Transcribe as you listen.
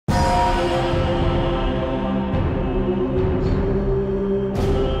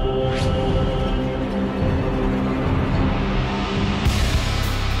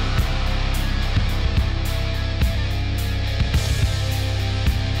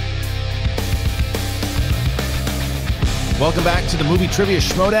Welcome back to the movie trivia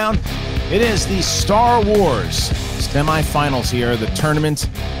Schmoedown. It is the Star Wars semifinals here, the tournament.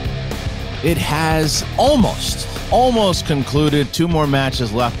 It has almost concluded. 2 more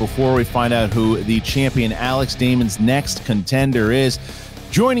matches left before we find out who the champion Alex Damon's next contender is.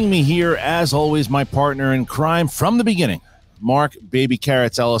 Joining me here, as always, my partner in crime from the beginning, Mark Baby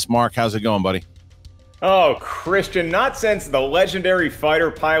Carrots Ellis. Mark, how's it going, buddy? Oh, Christian, not since the legendary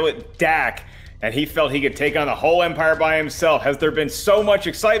fighter pilot Dak, and he felt he could take on the whole empire by himself, has there been so much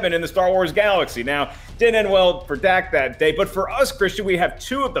excitement in the Star Wars galaxy. Now, didn't end well for Dak that day, but for us, Christian, we have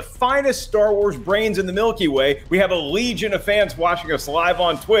 2 of the finest Star Wars brains in the Milky Way. We have a legion of fans watching us live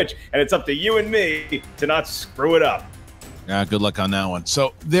on Twitch, and it's up to you and me to not screw it up. Good luck on that one.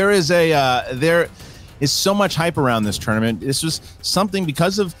 So there is so much hype around this tournament. This was something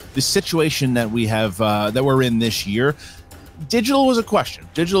because of the situation that we have that we're in this year. Digital was a question.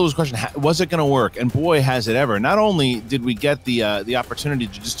 Was it going to work? And boy, has it ever. Not only did we get the opportunity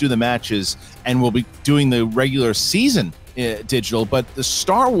to just do the matches, and we'll be doing the regular season digital, but the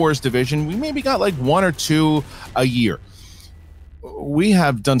Star Wars division, we maybe got like 1 or 2 a year. We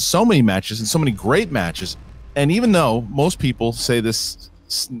have done so many matches and so many great matches. And even though most people say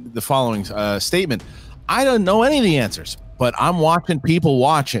the following statement, I don't know any of the answers, but I'm watching people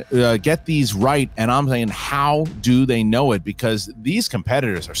get these right, and I'm saying, how do they know it? Because these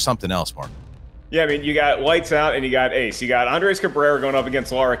competitors are something else, Mark. Yeah, I mean, you got Lights Out and you got Ace. You got Andres Cabrera going up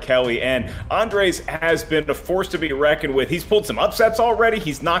against Laura Kelly, and Andres has been a force to be reckoned with. He's pulled some upsets already.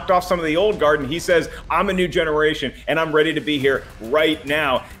 He's knocked off some of the old guard, and he says, I'm a new generation, and I'm ready to be here right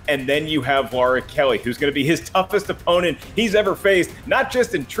now. And then you have Laura Kelly, who's going to be his toughest opponent he's ever faced, not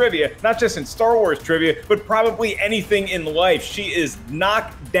just in trivia, not just in Star Wars trivia, but probably anything in life. She is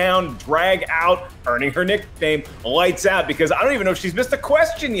knocked down, drag out, earning her nickname Lights Out, because I don't even know if she's missed a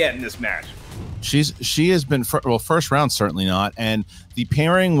question yet in this match. She has been, well, first round certainly not, and the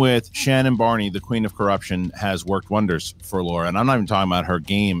pairing with Shannon Barney, the Queen of Corruption, has worked wonders for Laura. And I'm not even talking about her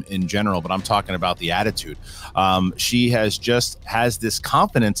game in general, but I'm talking about the attitude. She has this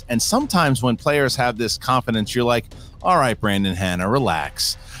confidence, and sometimes when players have this confidence, you're like, all right, Brandon Hanna,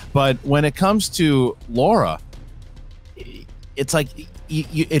 relax. But when it comes to Laura, it's like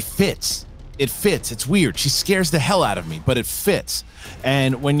it fits. It fits. It's weird. She scares the hell out of me, but it fits.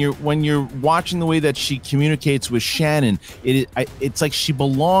 And when you're watching the way that she communicates with Shannon, it's like she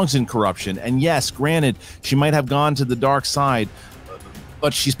belongs in Corruption. And yes, granted, she might have gone to the dark side,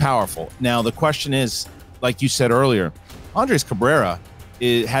 but she's powerful. Now, the question is, like you said earlier, Andres Cabrera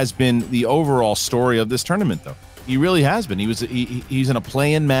has been the overall story of this tournament, though. He really has been. He's in a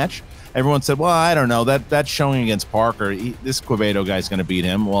play-in match. Everyone said, well, I don't know, that's showing against Parker. This Quevedo guy's going to beat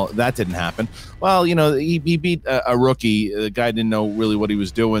him. Well, that didn't happen. Well, you know, he beat a rookie. The guy didn't know really what he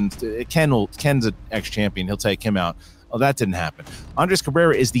was doing. Ken's an ex-champion. He'll take him out. Well, that didn't happen. Andres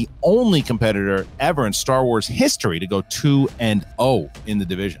Cabrera is the only competitor ever in Star Wars history to go 2-0 in the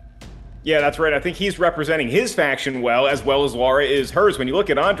division. Yeah, that's right. I think he's representing his faction well as Laura is hers. When you look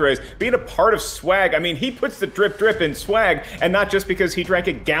at Andres being a part of S.W.A.G, I mean, he puts the drip in S.W.A.G, and not just because he drank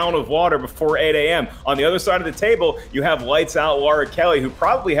a gallon of water before 8 a.m. On the other side of the table, you have Lights Out Laura Kelly, who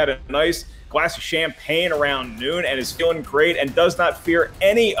probably had a nice glass of champagne around noon and is feeling great and does not fear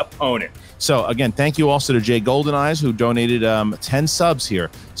any opponent. So again, thank you also to Jay Goldeneyes, who donated 10 subs here.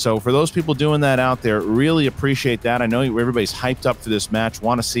 So for those people doing that out there, really appreciate that. I know everybody's hyped up for this match,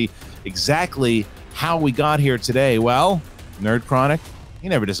 want to see exactly how we got here today. Well, Nerd Chronic, he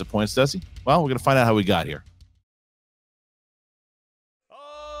never disappoints, does he? Well, we're going to find out how we got here.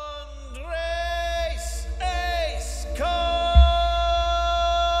 Andres Ace Cabrera.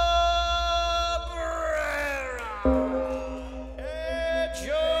 It's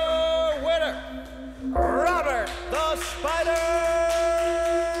your winner, Robert the Spider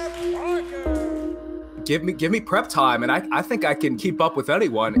Parker. Give me prep time, and I think I can keep up with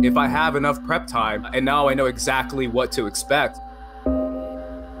anyone if I have enough prep time, and now I know exactly what to expect.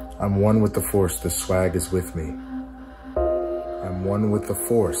 I'm one with the Force, the S.W.A.G is with me. I'm one with the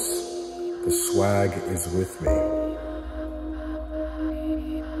Force, the S.W.A.G is with me.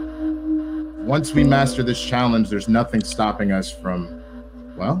 Once we master this challenge, there's nothing stopping us from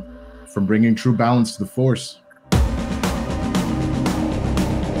bringing true balance to the Force.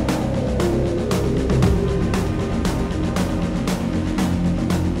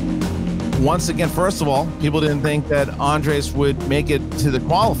 Once again, first of all, people didn't think that Andres would make it to the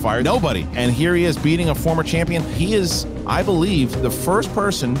qualifier. Nobody. And here he is beating a former champion. He is, I believe, the first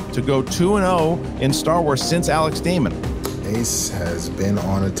person to go 2-0 in Star Wars since Alex Damon. Ace has been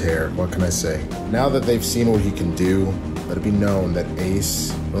on a tear, what can I say? Now that they've seen what he can do, let it be known that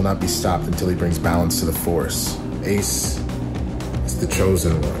Ace will not be stopped until he brings balance to the Force. Ace is the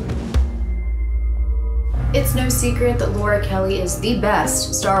chosen one. It's no secret that Laura Kelly is the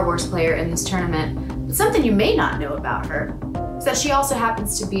best Star Wars player in this tournament, but something you may not know about her is that she also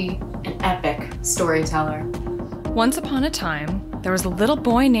happens to be an epic storyteller. Once upon a time, there was a little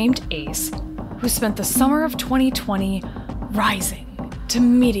boy named Ace who spent the summer of 2020 rising to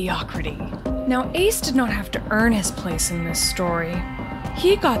mediocrity. Now, Ace did not have to earn his place in this story.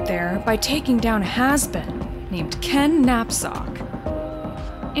 He got there by taking down a has-been named Ken Knapsack.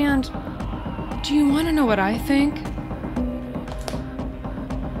 And do you want to know what I think?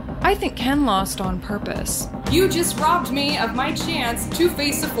 I think Ken lost on purpose. You just robbed me of my chance to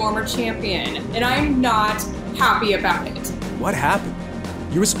face a former champion, and I'm not happy about it. What happened?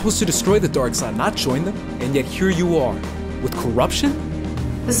 You were supposed to destroy the dark side, not join them, and yet here you are, with corruption?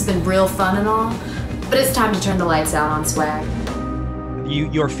 This has been real fun and all, but it's time to turn the lights out on Swag.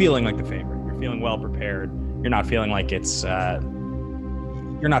 You're feeling like the favorite. You're feeling well prepared. You're not feeling like it's,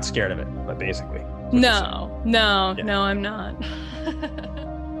 you're not scared of it, but basically. No, I'm not.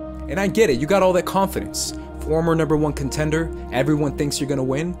 And I get it, you got all that confidence. Former #1 contender, everyone thinks you're gonna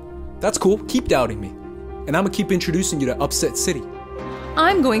win. That's cool, keep doubting me. And I'm gonna keep introducing you to Upset City.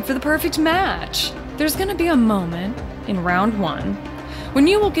 I'm going for the perfect match. There's gonna be a moment in round 1 when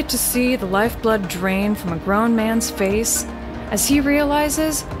you will get to see the lifeblood drain from a grown man's face as he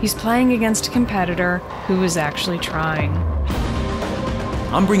realizes he's playing against a competitor who is actually trying.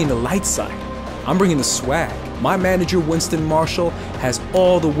 I'm bringing the light side. I'm bringing the swag. My manager, Winston Marshall, has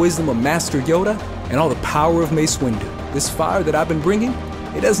all the wisdom of Master Yoda and all the power of Mace Windu. This fire that I've been bringing,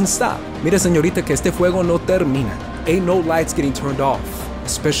 it doesn't stop. Mira, señorita, que este fuego no termina. Ain't no lights getting turned off,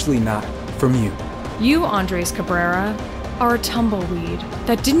 especially not from you. You, Andres Cabrera, are a tumbleweed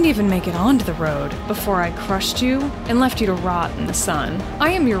that didn't even make it onto the road before I crushed you and left you to rot in the sun.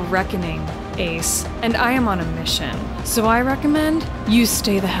 I am your reckoning, Ace, and I am on a mission, so I recommend you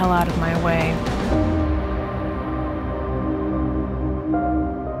stay the hell out of my way.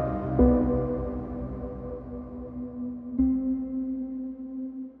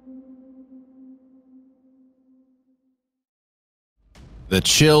 The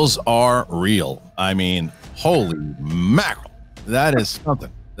chills are real. I mean, holy mackerel. That is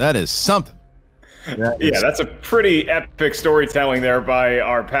something. That is something. That's a pretty epic storytelling there by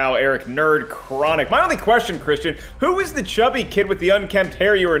our pal Eric Nerd Chronic. My only question, Christian, who is the chubby kid with the unkempt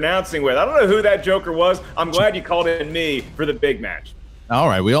hair you were announcing with? I don't know who that joker was. I'm glad you called in me for the big match. All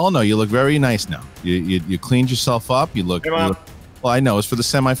right, we all know you look very nice now. You cleaned yourself up. You look, well, I know it's for the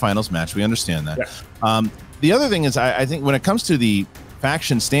semifinals match. We understand that. Yeah. The other thing is, I think when it comes to the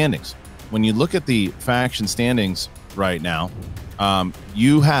faction standings, when you look at the faction standings right now,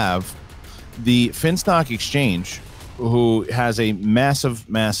 you have the Finstock Exchange, who has a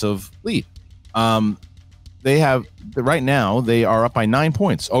massive lead. They have right now, they are up by 9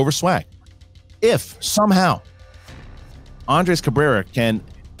 points over Swag. If somehow Andres Cabrera can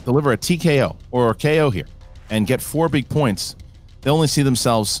deliver a TKO or a KO here and get 4 big points, they'll only see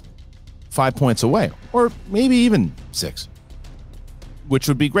themselves 5 points away, or maybe even 6, which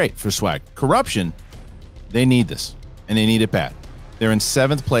would be great for Swag. Corruption, they need this, and they need it bad. They're in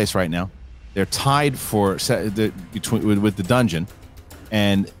 7th place right now. They're tied for with the dungeon,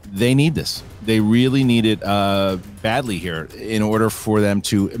 and they need this. They really need it badly here in order for them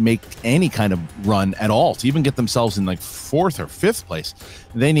to make any kind of run at all, to even get themselves in like 4th or 5th place.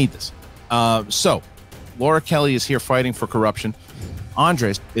 They need this. So Laura Kelly is here fighting for Corruption.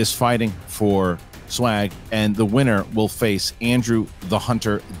 Andres is fighting for Swag, and the winner will face Andrew the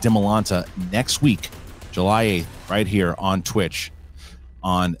Hunter Dimolanta next week, July 8th, right here on Twitch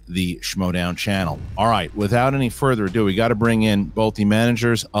on the Schmoedown channel. All right, without any further ado, we got to bring in both the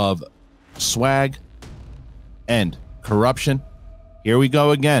managers of Swag and Corruption. Here we go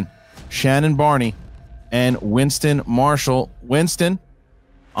again. Shannon Barney and Winston Marshall. Winston,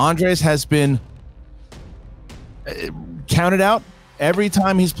 Andres has been counted out every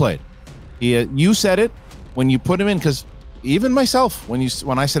time he's played. You said it when you put him in, because even myself, when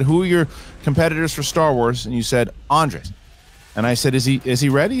I said who are your competitors for Star Wars, and you said Andres, and I said is he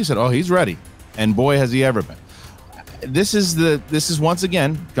ready? You said, oh, he's ready, and boy has he ever been. This is once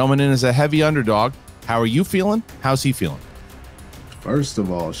again coming in as a heavy underdog. How are you feeling? How's he feeling? First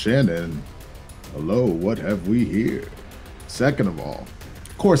of all, Shannon, hello, what have we here? Second of all,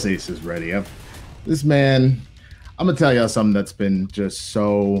 of course Ace is ready. This man, I'm gonna tell y'all something that's been just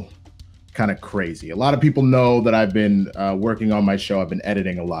so kind of crazy. A lot of people know that I've been working on my show. I've been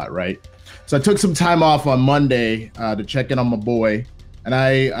editing a lot, right? So I took some time off on Monday to check in on my boy,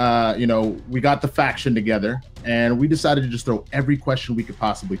 and we got the faction together, and we decided to just throw every question we could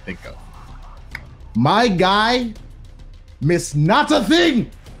possibly think of. My guy missed not a thing.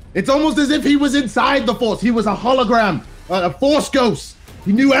 It's almost as if he was inside the Force. He was a hologram, a Force ghost.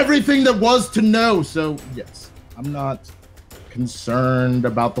 He knew everything there was to know. So yes, I'm not concerned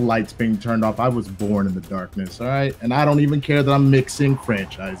about the lights being turned off. I was born in the darkness, all right? And I don't even care that I'm mixing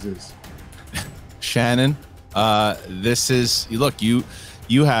franchises. Shannon, this is, look, you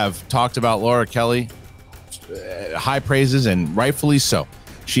have talked about Laura Kelly, high praises, and rightfully so.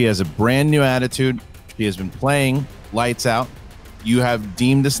 She has a brand new attitude. She has been playing lights out. You have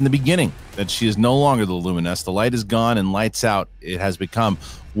deemed this in the beginning that she is no longer the Luminous. The light is gone and lights out it has become.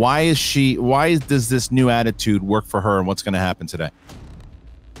 Why does this new attitude work for her, and what's going to happen today?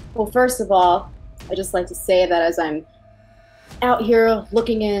 Well, first of all, I just like to say that as I'm out here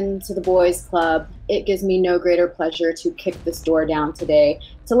looking into the boys club, it gives me no greater pleasure to kick this door down today,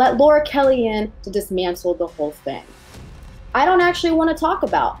 to let Laura Kelly in to dismantle the whole thing. I don't actually want to talk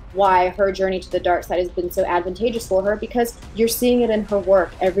about why her journey to the dark side has been so advantageous for her, because you're seeing it in her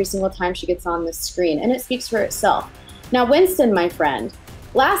work every single time she gets on this screen, and it speaks for itself. Now, Winston, my friend,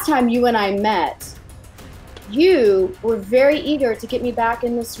 last time you and I met, you were very eager to get me back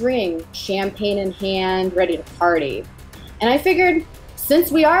in this ring, champagne in hand, ready to party. And I figured,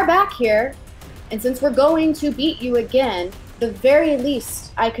 since we are back here, and since we're going to beat you again, the very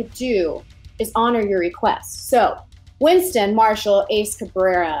least I could do is honor your request. So, Winston, Marshall, Ace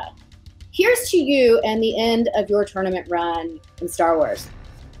Cabrera, here's to you and the end of your tournament run in Star Wars.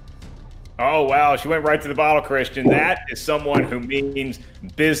 Oh, wow. She went right to the bottle, Christian. That is someone who means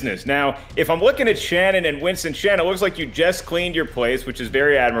business. Now, if I'm looking at Shannon and Winston, Shannon, it looks like you just cleaned your place, which is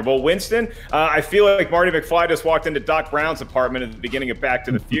very admirable. Winston, I feel like Marty McFly just walked into Doc Brown's apartment at the beginning of Back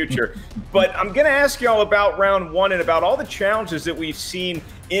to the Future. But I'm going to ask you all about round one and about all the challenges that we've seen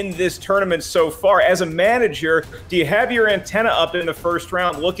in this tournament so far. As a manager, do you have your antenna up in the first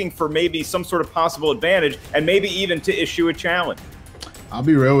round looking for maybe some sort of possible advantage and maybe even to issue a challenge? I'll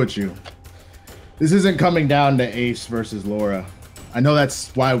be real with you. This isn't coming down to Ace versus Laura. I know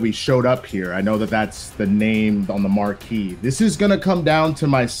that's why we showed up here. I know that that's the name on the marquee. This is going to come down to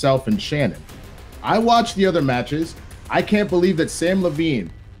myself and Shannon. I watched the other matches. I can't believe that Sam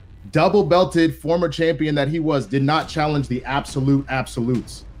Levine, double-belted former champion that he was, did not challenge the absolute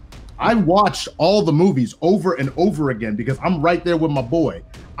absolutes. I watched all the movies over and over again because I'm right there with my boy.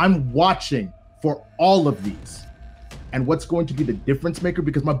 I'm watching for all of these. And what's going to be the difference maker,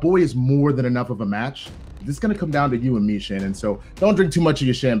 because my boy is more than enough of a match. This is going to come down to you and me, Shannon. So don't drink too much of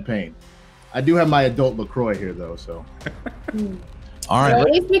your champagne. I do have my adult LaCroix here, though. So, all right. Well,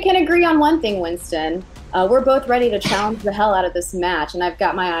 at least we can agree on one thing, Winston. We're both ready to challenge the hell out of this match, and I've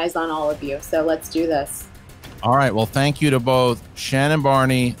got my eyes on all of you. So let's do this. All right. Well, thank you to both Shannon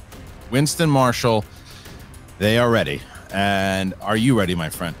Barney, Winston Marshall. They are ready. And are you ready, my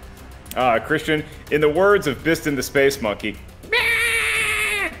friend? Christian, in the words of Biston the Space Monkey.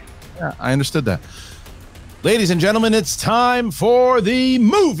 Yeah, I understood that. Ladies and gentlemen, it's time for the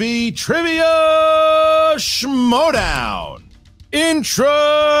movie trivia Schmoedown.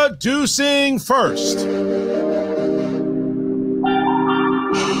 Introducing first.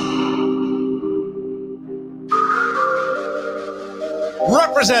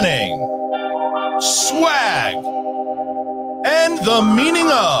 Representing S.W.A.G and the meaning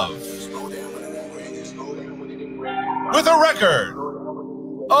of, with a record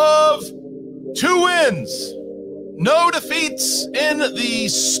of 2 wins, no defeats in the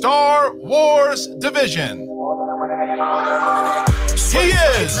Star Wars division. He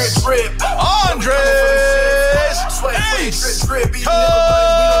is Andres Ace Cabrera.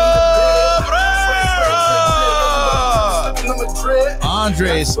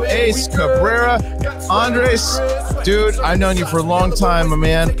 Andres Ace Cabrera. Andres, dude, I've known you for a long time, my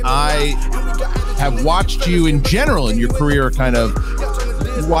man. I have watched you in general in your career, kind of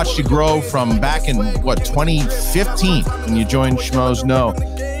watched you grow from back in, 2015 when you joined Schmoes Know.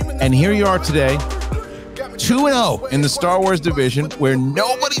 And here you are today, 2-0 in the Star Wars division, where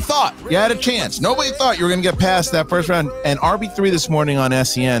nobody thought you had a chance. Nobody thought you were going to get past that first round. And RB3 this morning on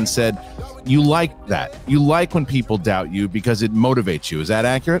SEN said you like that. You like when people doubt you because it motivates you. Is that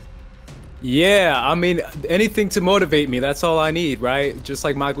accurate? Yeah, I mean, anything to motivate me, that's all I need, right? Just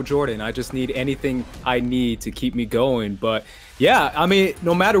like Michael Jordan, I just need anything I need to keep me going. But yeah, I mean,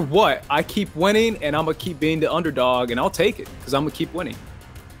 no matter what, I keep winning, and I'm going to keep being the underdog, and I'll take it because I'm going to keep winning.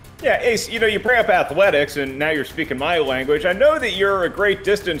 Yeah, Ace, you bring up athletics, and now you're speaking my language. I know that you're a great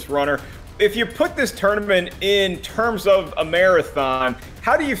distance runner. If you put this tournament in terms of a marathon,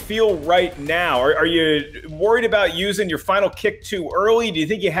 how do you feel right now? Are you worried about using your final kick too early? Do you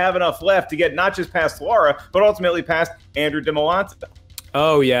think you have enough left to get not just past Laura, but ultimately past Andrew DeMolante?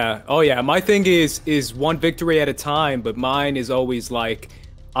 Oh yeah. My thing is one victory at a time, but mine is always like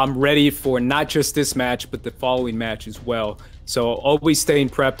I'm ready for not just this match, but the following match as well. So always staying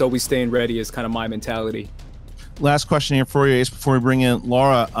prepped, always staying ready is kind of my mentality. Last question here for you, Ace, before we bring in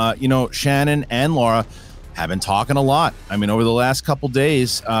Laura. Shannon and Laura have been talking a lot. I mean, over the last couple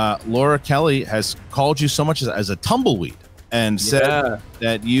days, Laura Kelly has called you so much as a tumbleweed and said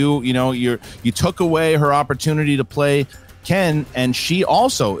that you took away her opportunity to play Ken, and she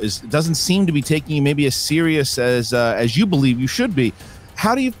also doesn't seem to be taking you maybe as serious as you believe you should be.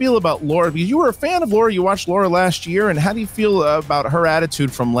 How do you feel about Laura? Because you were a fan of Laura, you watched Laura last year, and how do you feel about her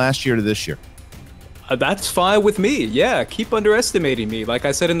attitude from last year to this year? That's fine with me. Yeah, keep underestimating me. Like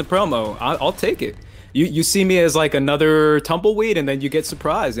I said in the promo, I'll take it. You see me as like another tumbleweed, and then you get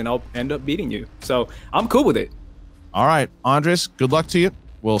surprised, and I'll end up beating you. So I'm cool with it. All right, Andres, good luck to you.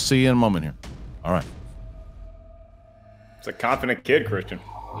 We'll see you in a moment here. All right. It's a confident kid, Christian.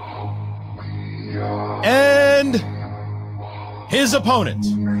 And his opponent,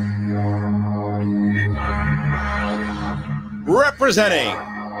 representing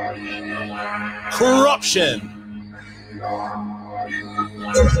Corruption,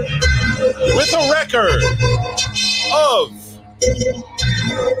 with a record of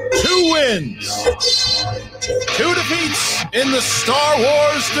 2 wins, 2 defeats in the Star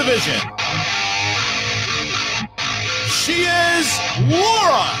Wars division. She is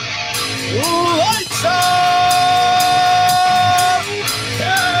Laura Lights Out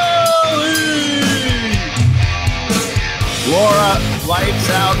Kelly. Laura Lights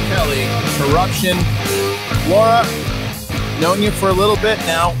Out Kelly, Corruption. Laura, known you for a little bit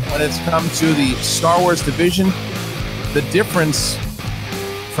now when it's come to the Star Wars division. The difference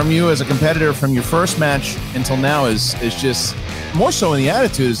from you as a competitor from your first match until now is just more so in the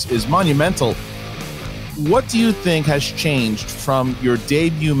attitude is monumental. What do you think has changed from your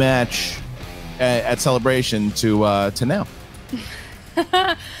debut match at Celebration to now?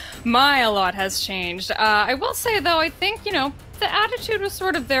 A lot has changed. I will say, though, I think, the attitude was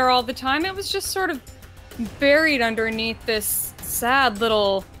sort of there all the time. It was just sort of buried underneath this sad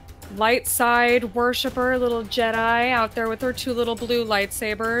little light side worshiper, little Jedi out there with her 2 little blue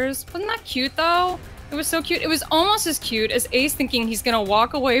lightsabers. Wasn't that cute, though? It was so cute. It was almost as cute as Ace thinking he's gonna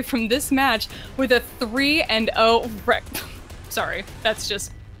walk away from this match with a 3-0 Sorry, that's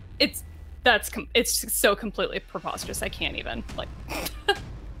just, it's so completely preposterous. I can't even,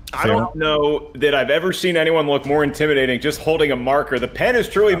 I don't know that I've ever seen anyone look more intimidating just holding a marker. The pen is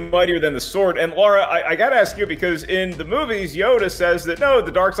truly mightier than the sword. And Laura, I got to ask you, because in the movies, Yoda says that, no,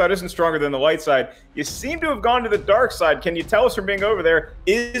 the dark side isn't stronger than the light side. You seem to have gone to the dark side. Can you tell us from being over there,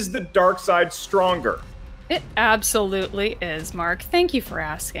 is the dark side stronger? It absolutely is, Mark. Thank you for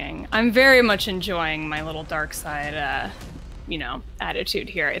asking. I'm very much enjoying my little dark side, attitude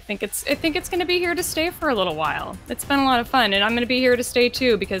here. I think it's going to be here to stay for a little while. It's been a lot of fun, and I'm going to be here to stay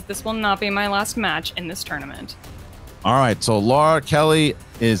too, because this will not be my last match in this tournament. All right, so Laura Kelly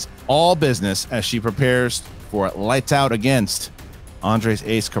is all business as she prepares for Lights Out against Andres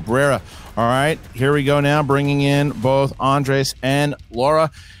Ace Cabrera. All right, here we go now, bringing in both Andres and Laura.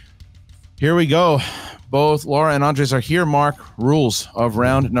 Here we go. Both Laura and Andres are here. Mark, rules of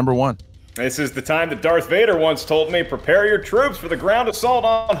round number 1. This is the time that Darth Vader once told me, prepare your troops for the ground assault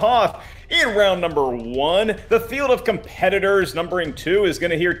on Hoth. In round number 1, the field of competitors numbering 2 is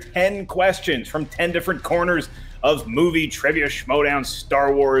going to hear 10 questions from 10 different corners of movie trivia, Schmoedown,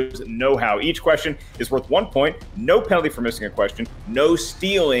 Star Wars know-how. Each question is worth 1 point, no penalty for missing a question, no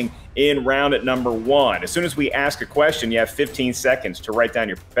stealing in round at number 1. As soon as we ask a question, you have 15 seconds to write down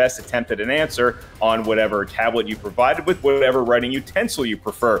your best attempt at an answer on whatever tablet you provided with whatever writing utensil you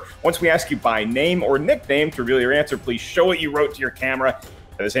prefer. Once we ask you by name or nickname to reveal your answer, please show what you wrote to your camera.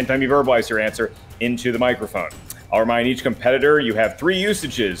 At the same time, you verbalize your answer into the microphone. I'll remind each competitor you have 3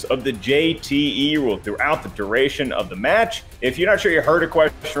 usages of the JTE rule throughout the duration of the match. If you're not sure you heard a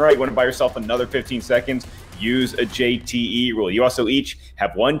question right, you want to buy yourself another 15 seconds, use a JTE rule. You also each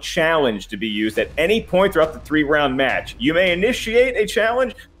have 1 challenge to be used at any point throughout the 3-round match. You may initiate a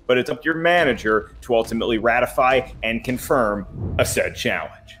challenge, but it's up to your manager to ultimately ratify and confirm a said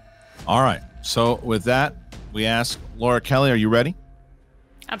challenge. All right, so with that, we ask Laura Kelly, are you ready?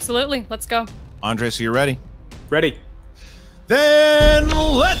 Absolutely, let's go. Andres, are you ready? Ready. Then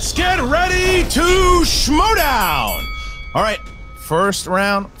let's get ready to Schmoedown. All right, first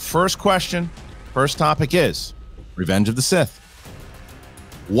round, first question, first topic is Revenge of the Sith.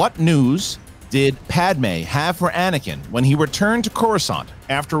 What news did Padme have for Anakin when he returned to Coruscant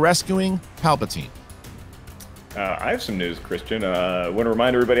after rescuing Palpatine? I have some news, Christian. I want to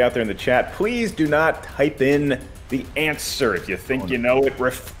remind everybody out there in the chat, please do not type in the answer. If you think you know it,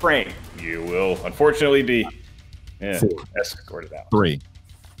 refrain. You will unfortunately be escorted out. 3,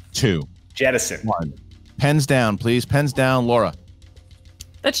 2, jettison. 1. Pens down, please. Pens down, Laura.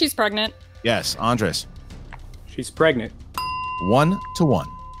 That she's pregnant. Yes, Andres. She's pregnant. 1-1.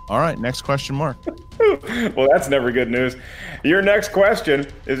 All right, next question, Mark. Well, that's never good news. Your next question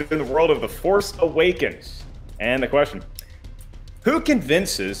is in the world of The Force Awakens. And the question: who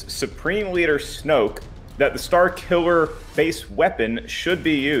convinces Supreme Leader Snoke that the Star Killer base weapon should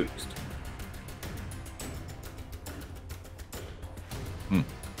be used? You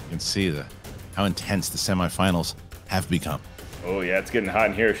can see how intense the semifinals have become. Oh, yeah, it's getting hot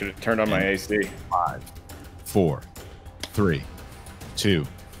in here. Should have turned on my AC. 5, 4, 3, 2,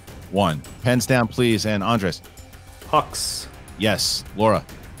 1. Pens down, please. And Andres. Hux. Yes. Laura.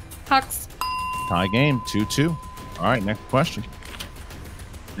 Hux. Tie game, 2-2. All right, next question.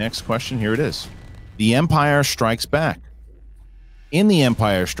 Next question, here it is. The Empire Strikes Back. In The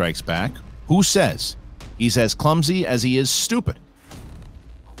Empire Strikes Back, who says he's as clumsy as he is stupid?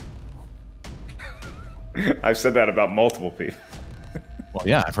 I've said that about multiple people. Well,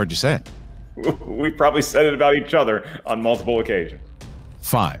 yeah, I've heard you say it. We've probably said it about each other on multiple occasions.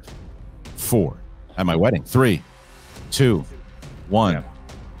 5, 4. At my wedding. 3, 2, 1. Yeah.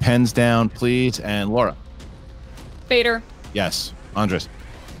 Pens down, please. And Laura. Vader. Yes. Andres.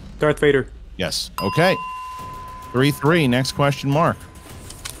 Darth Vader. Yes. Okay. 3-3. Next question, Mark.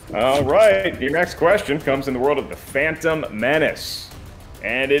 All right. Your next question comes in the world of the Phantom Menace.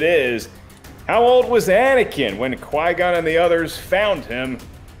 And it is: how old was Anakin when Qui-Gon and the others found him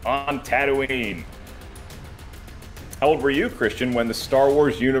on Tatooine? How old were you, Christian, when the Star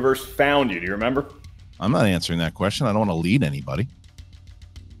Wars universe found you? Do you remember? I'm not answering that question. I don't want to lead anybody.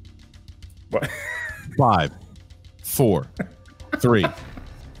 What? 5, 4, 3,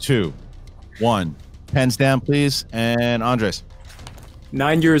 2, 1. Pens down, please. And Andres.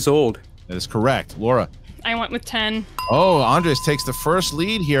 9 years old. That is correct. Laura. I went with 10. Oh, Andres takes the first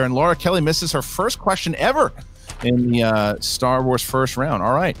lead here, and Laura Kelly misses her first question ever in the Star Wars first round.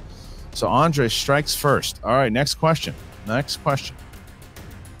 All right. So Andres strikes first. All right, next question. Next question.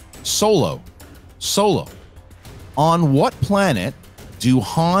 Solo. On what planet do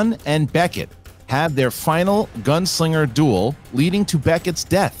Han and Beckett have their final gunslinger duel, leading to Beckett's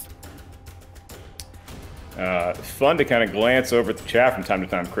death? Fun to kind of glance over at the chat from time to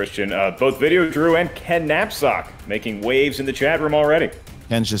time, Christian. Both Video Drew and Ken Knapsack making waves in the chat room already.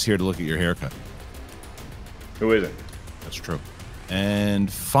 Ken's just here to look at your haircut. Who is it? That's true.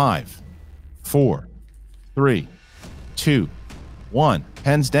 And 5, 4, 3, 2, 1.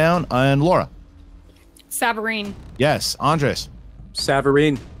 Pens down. And Laura. Savarine. Yes. Andres.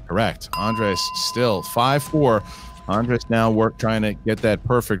 Savarine. Correct. Andres still 5-4. Andres now trying to get that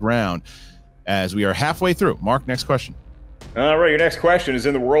perfect round as we are halfway through. Mark, next question. All right, your next question is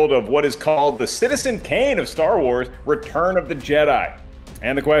in the world of what is called the Citizen Kane of Star Wars, Return of the Jedi.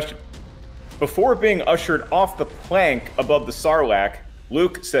 And the question: before being ushered off the plank above the Sarlacc,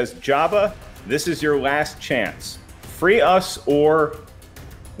 Luke says, Jabba, this is your last chance. Free us or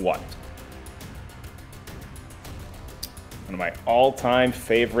what? One of my all-time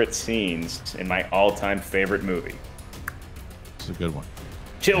favorite scenes in my all-time favorite movie. It's a good one.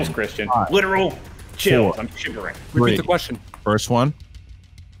 Chills, Christian. 5, Literal chills. 4, I'm shivering. Repeat the question. First one.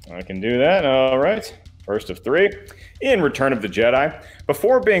 I can do that. All right. First of 3. In Return of the Jedi,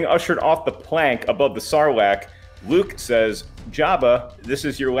 before being ushered off the plank above the Sarlacc, Luke says, Jabba, this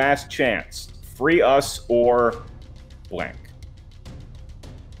is your last chance. Free us or blank.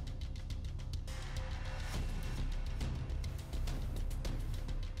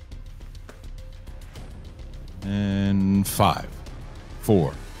 And 5,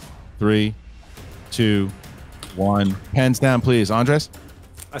 4, 3, 2, 1. Pens down, please. Andres?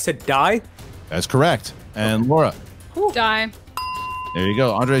 I said die. That's correct. And Laura? Die. There you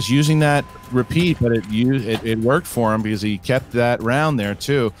go. Andres using that repeat, but it worked for him because he kept that round there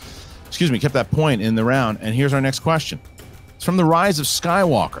too. Excuse me, kept that point in the round. And here's our next question. It's from The Rise of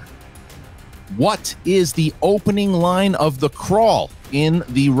Skywalker. What is the opening line of the crawl in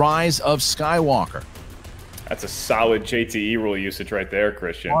The Rise of Skywalker? That's a solid JTE rule usage right there,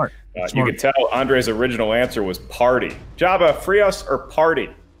 Christian. Smart. You can tell Andre's original answer was party. Jabba, free us or party?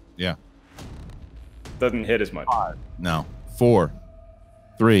 Yeah. Doesn't hit as much. 5. No. 4,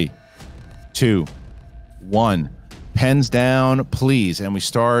 3, 2, 1. Pens down, please. And we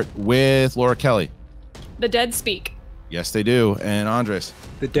start with Laura Kelly. The dead speak. Yes, they do. And Andres.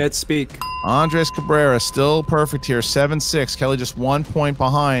 The dead speak. Andres Cabrera still perfect here. 7-6. Kelly just 1 point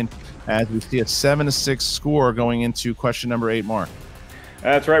behind as we see a 7-6 score going into question number 8, Mark.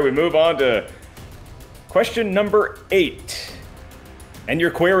 That's right. We move on to Question number 8. And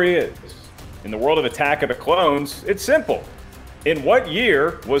your query is, in the world of Attack of the Clones, it's simple. In what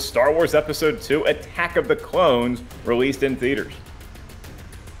year was Star Wars Episode 2 Attack of the Clones released in theaters?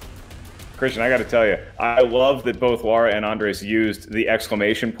 Christian, I got to tell you, I love that both Laura and Andres used the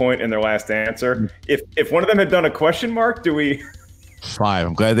exclamation point in their last answer. If one of them had done a question mark, do we... 5.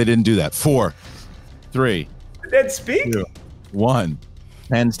 I'm glad they didn't do that. 4, 3. Dead speak? 2, 1.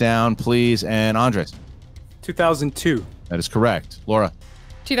 Pens down, please. And Andres. 2002. That is correct. Laura.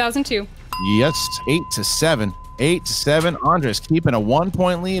 2002. Yes, 8-7. 8-7. Andres keeping a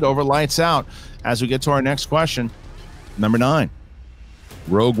 1-point lead over Lights Out as we get to our next question. Number 9.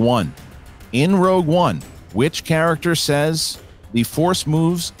 Rogue One. In Rogue One, which character says the Force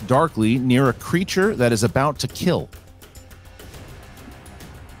moves darkly near a creature that is about to kill?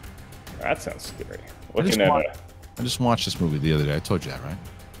 That sounds scary. I just watched this movie the other day. I told you that, right?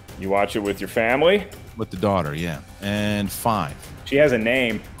 You watch it with your family? With the daughter, yeah. And 5. She has a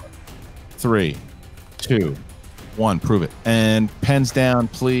name. 3, 2, 1. Prove it. And pens down,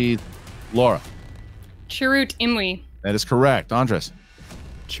 please. Laura. Chirrut Imwe. That is correct. Andres.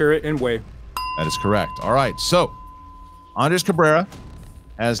 Chirrut Imwe. That is correct. All right. So, Andres Cabrera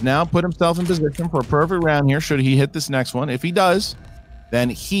has now put himself in position for a perfect round here should he hit this next one. If he does, then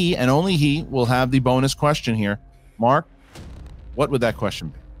he and only he will have the bonus question here. Mark, what would that question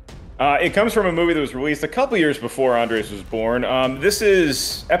be? It comes from a movie that was released a couple years before Andres was born. This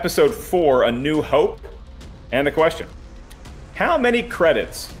is Episode 4, A New Hope. And the question, how many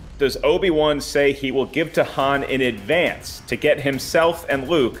credits does Obi-Wan say he will give to Han in advance to get himself and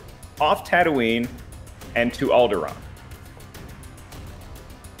Luke off Tatooine and to Alderaan?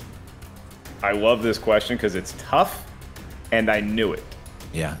 I love this question because it's tough, and I knew it.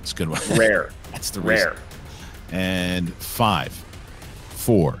 Yeah, it's a good one. Rare. That's the rare. Reason. And 5,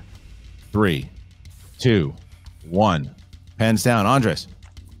 4, 3, 2, 1. Pens down. Andres.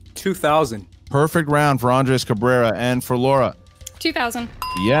 2000. Perfect round for Andres Cabrera and for Laura. 2000.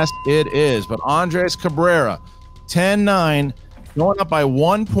 Yes, it is. But Andres Cabrera, 10-9, going up by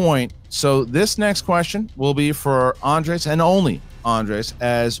 1 point. So this next question will be for Andres and only Andres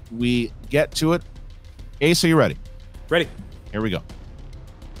as we get to it. Ace, are you ready? Ready. Here we go.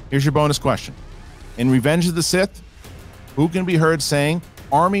 Here's your bonus question. In Revenge of the Sith, who can be heard saying,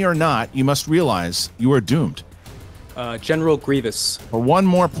 "Army or not, you must realize you are doomed"? General Grievous. For 1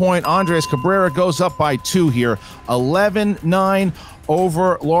 more point, Andres Cabrera goes up by 2 here. 11-9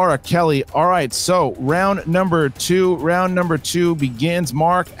 over Laura Kelly. All right, so round number 2. Round number 2 begins.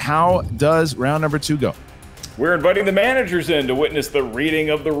 Mark, how does round number 2 go? We're inviting the managers in to witness the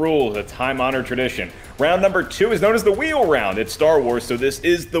reading of the rules, a time-honored tradition. Round number 2 is known as the Wheel Round. It's Star Wars, so this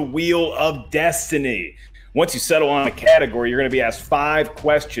is the Wheel of Destiny. Once you settle on a category, you're going to be asked 5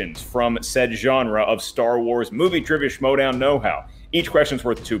 questions from said genre of Star Wars movie trivia Schmoedown know-how. Each question's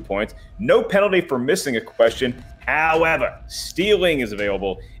worth 2 points. No penalty for missing a question. However, stealing is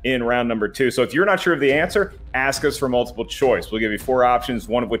available in round number 2. So if you're not sure of the answer, ask us for multiple choice. We'll give you 4 options,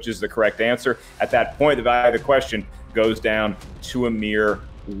 one of which is the correct answer. At that point, the value of the question goes down to a mere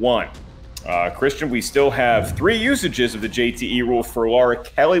 1. Christian, we still have 3 usages of the JTE rule for Laura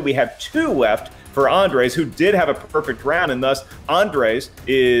Kelly. We have 2 left for Andres, who did have a perfect round, and thus Andres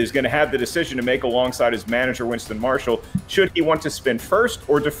is going to have the decision to make alongside his manager, Winston Marshall, should he want to spin first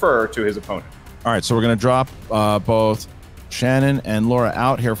or defer to his opponent. All right, so we're going to drop both Shannon and Laura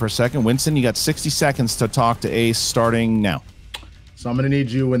out here for a second. Winston, you got 60 seconds to talk to Ace starting now. So I'm going to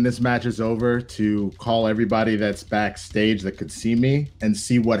need you when this match is over to call everybody that's backstage that could see me and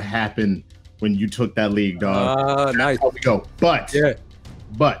see what happened when you took that lead, dog. Nice. There we go.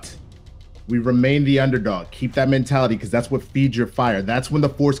 But we remain the underdog. Keep that mentality because that's what feeds your fire. That's when the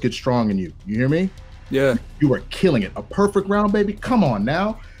force gets strong in you. You hear me? Yeah. You are killing it. A perfect round, baby. Come on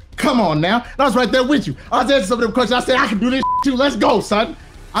now. Come on now. And I was right there with you. I was answering some of them questions. I said, I can do this too. Let's go, son.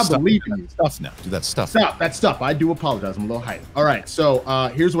 I believe in you. Stuff now. Do that stuff. Stop. That stuff. I do apologize. I'm a little hyped. All right. So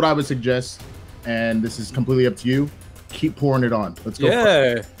here's what I would suggest. And this is completely up to you. Keep pouring it on. Let's go.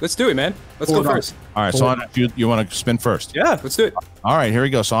 Yeah. Let's do it, man. Let's go first. All right. So Andres, you want to spin first? Yeah. Let's do it. All right. Here we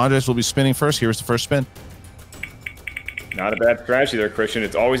go. So Andres will be spinning first. Here's the first spin. Not a bad strategy there, Christian.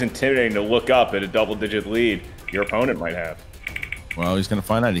 It's always intimidating to look up at a double-digit lead your opponent might have. Well, he's going to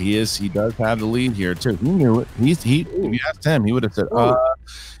find out. He does have the lead here too. He knew it. If you asked him, he would have said,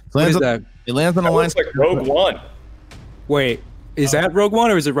 It lands on the line. Looks like Rogue One. Wait, is that Rogue One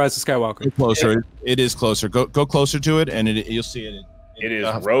or is it Rise of Skywalker? It's closer. Yeah. It is closer. Go closer to it, and you'll see it. It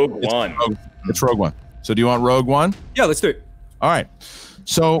is Rogue One. It's Rogue One. So do you want Rogue One? Yeah, let's do it. All right.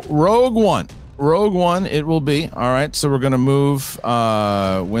 So Rogue One. Rogue One it will be. All right, so we're going to move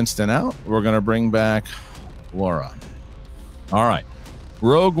Winston out. We're going to bring back Laura. All right.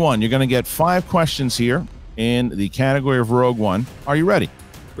 Rogue One, you're going to get 5 questions here in the category of Rogue One. Are you ready?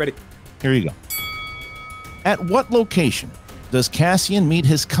 Ready. Here you go. At what location does Cassian meet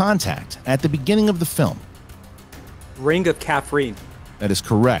his contact at the beginning of the film? Ring of Catherine. That is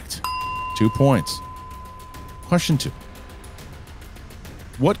correct. 2 points. Question 2.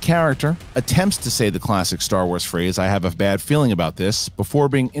 What character attempts to say the classic Star Wars phrase, "I have a bad feeling about this," before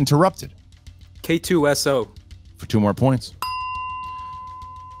being interrupted? K2SO. For 2 more points.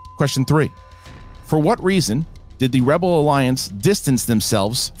 Question 3. For what reason did the Rebel Alliance distance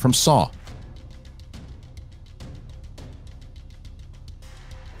themselves from Saw?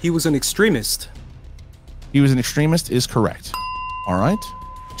 He was an extremist. He was an extremist is correct. All right.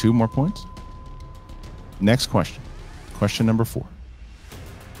 2 more points. Next question. Question number 4.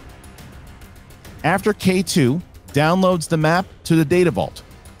 After K2 downloads the map to the data vault,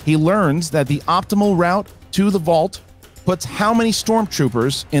 he learns that the optimal route to the vault puts how many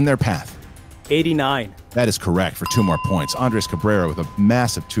stormtroopers in their path? 89. That is correct for 2 more points. Andres Cabrera with a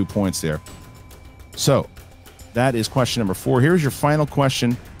massive 2 points there. So that is question number 4. Here's your final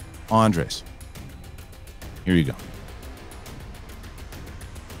question, Andres. Here you go.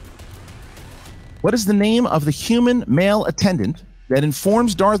 What is the name of the human male attendant that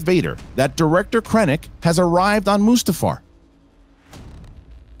informs Darth Vader that Director Krennic has arrived on Mustafar?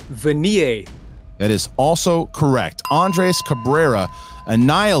 Vanier. That is also correct. Andres Cabrera,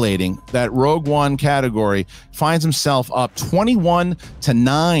 annihilating that Rogue One category, finds himself up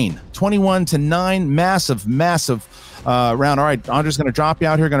 21-9. 21-9. Massive round. All right, Andres going to drop you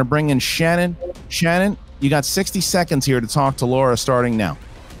out here. Going to bring in Shannon. Shannon, you got 60 seconds here to talk to Laura starting now.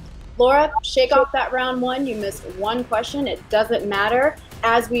 Laura, shake off that round 1. You missed 1 question. It doesn't matter.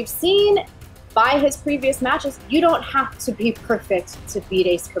 As we've seen by his previous matches, you don't have to be perfect to beat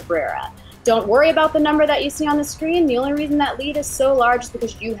Ace Cabrera. Don't worry about the number that you see on the screen. The only reason that lead is so large is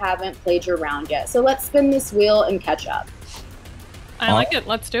because you haven't played your round yet. So let's spin this wheel and catch up. I like it.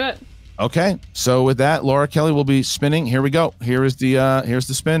 Let's do it. Okay. So with that, Laura Kelly will be spinning. Here we go. Here's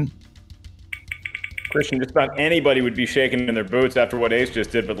the spin. Christian, just about anybody would be shaking in their boots after what Ace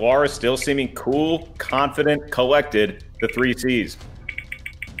just did, but Laura still seeming cool, confident, collected, the 3 C's.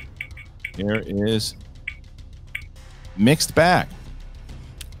 Here is Mixed Bag.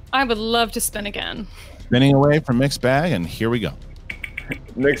 I would love to spin again. Spinning away from Mixed Bag, and here we go.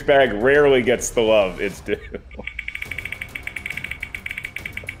 Mixed Bag rarely gets the love it's due.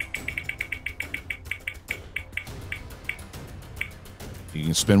 You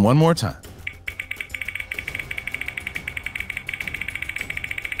can spin one more time.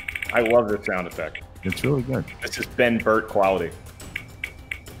 I love this sound effect. It's really good. This is Ben Burt quality.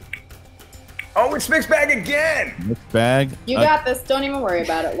 Oh, it's Mixed Bag again! Mixed Bag. You got this. Don't even worry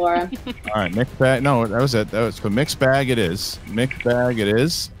about it, Laura. All right, Mixed Bag. No, that was it. That was for Mixed Bag. It is. Mixed Bag. It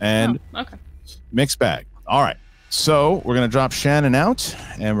is. And okay. Mixed Bag. All right. So we're going to drop Shannon out,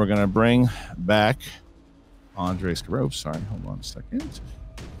 and we're going to bring back Andres Cabrera. Sorry, hold on a second.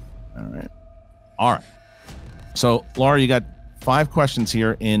 All right. All right. So, Laura, you got 5 questions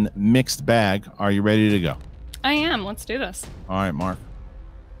here in Mixed Bag. Are you ready to go? I am. Let's do this. All right, Mark.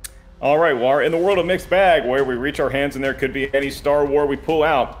 All right, Laura. In the world of Mixed Bag, where we reach our hands in there could be any Star War we pull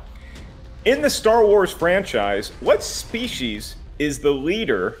out. In the Star Wars franchise, what species is the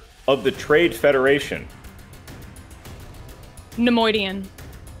leader of the Trade Federation? Nemoidian.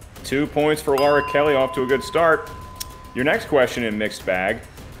 2 points for Laura Kelly, off to a good start. Your next question in Mixed Bag.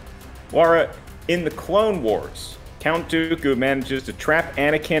 Laura, in the Clone Wars, Count Dooku manages to trap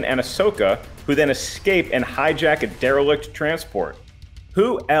Anakin and Ahsoka, who then escape and hijack a derelict transport.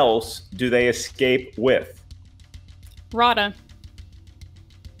 Who else do they escape with? Rada.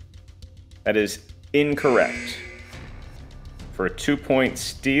 That is incorrect. For a 2-point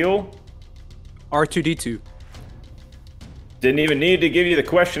steal. R2-D2. Didn't even need to give you the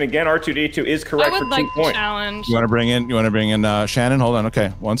question again. R2-D2 is correct for 2 points. I would like to challenge. You want to bring in Shannon? Hold on. Okay,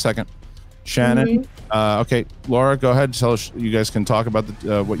 1 second. Shannon. Okay, Laura, go ahead. Tell us. You guys can talk about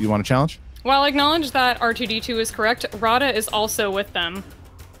what you want to challenge. Well, I'll acknowledge that R2-D2 is correct. Rada is also with them.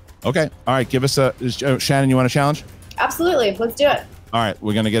 Okay. All right. Give us Shannon, you want to challenge? Absolutely. Let's do it. All right.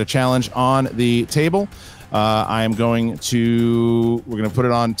 We're going to get a challenge on the table. We're going to put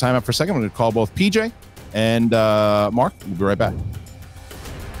it on timeout for a second. We're going to call both PJ and Mark. We'll be right back.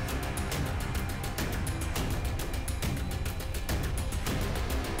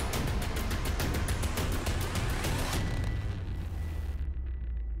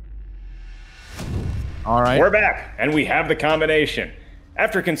 All right. We're back, and we have the combination.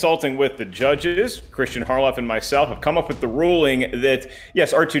 After consulting with the judges, Christian Harloff and myself have come up with the ruling that,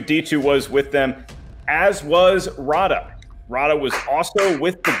 yes, R2-D2 was with them, as was Rada. Rada was also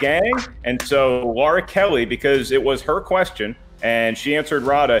with the gang, and so Laura Kelly, because it was her question, and she answered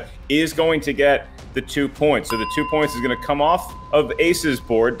Rada, is going to get the 2 points. So the 2 points is going to come off of Ace's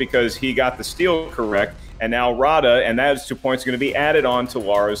board because he got the steal correct, and now Rada, and those 2 points are going to be added on to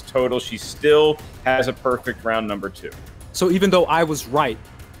Laura's total. She still has a perfect round number 2. So even though I was right,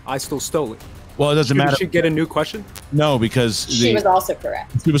 I still stole it. Well, it doesn't matter. Did she get a new question? No, because she was also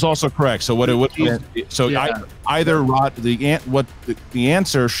correct. She was also correct. So what it would be? So either Rada, the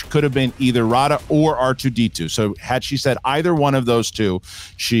answer could have been either Rada or R2-D2. So had she said either one of those two,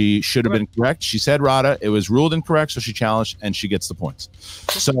 she should have been correct. She said Rada. It was ruled incorrect, so she challenged and she gets the points.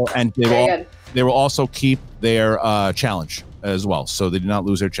 So and they will also keep their challenge as well. So they did not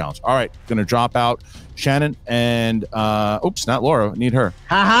lose their challenge. All right, going to drop out Shannon and oops, not Laura. Need her.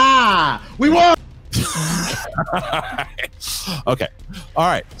 Ha! We won. Okay. All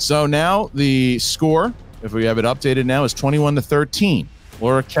right. So now the score, if we have it updated now, is 21-13.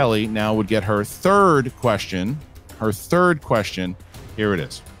 Laura Kelly now would get her third question. Her third question. Here it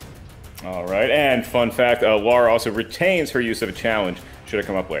is. All right. And fun fact, Laura also retains her use of a challenge. Should have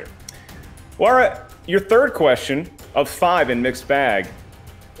come up later. Laura, your third question of 5 in mixed bag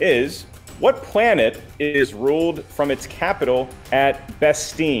is, what planet is ruled from its capital at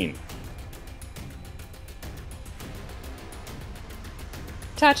Bestine?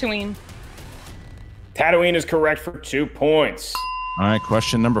 Tatooine. Tatooine is correct for 2 points. All right,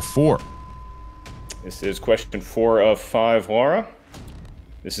 question number 4. This is question 4 of 5, Laura.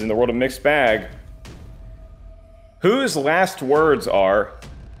 This is in the world of mixed bag. Whose last words are,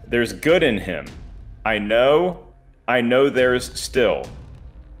 "There's good in him. I know there's still"?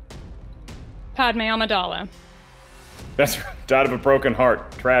 Padme Amidala. That's died of a broken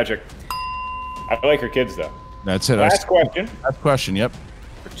heart. Tragic. I like her kids, though. That's it. Last question. Last question, yep.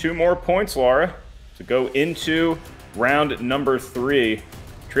 For 2 more points, Laura, to go into round number 3,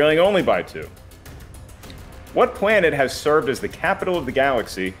 trailing only by 2. What planet has served as the capital of the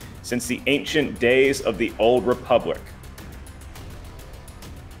galaxy since the ancient days of the Old Republic?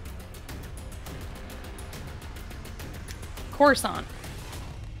 Coruscant.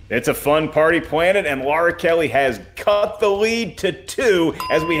 It's a fun party planet, and Laura Kelly has cut the lead to 2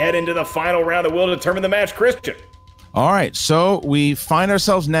 as we head into the final round that will determine the match. Christian. All right, so we find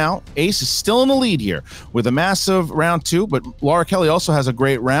ourselves now, Ace is still in the lead here with a massive round 2, but Laura Kelly also has a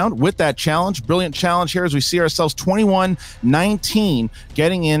great round with that challenge. Brilliant challenge here as we see ourselves 21-19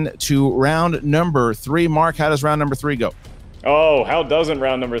 getting into round number 3. Mark, how does round number 3 go? Oh, how doesn't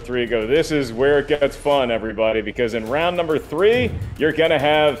round number 3 go? This is where it gets fun, everybody, because in round number 3, you're going to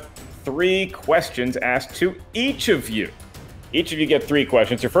have 3 questions asked to each of you. Each of you get 3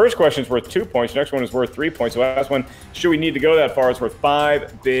 questions. Your first question is worth 2 points. Your next one is worth 3 points. The last one, should we need to go that far, is worth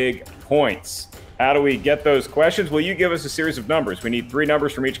 5 big points. How do we get those questions? Well, you give us a series of numbers. We need 3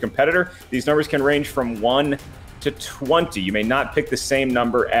 numbers from each competitor. These numbers can range from 1 to 20. You may not pick the same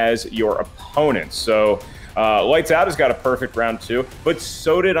number as your opponent. So Lights Out has got a perfect round 2, but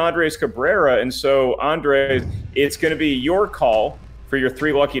so did Andres Cabrera. And so, Andres, it's going to be your call for your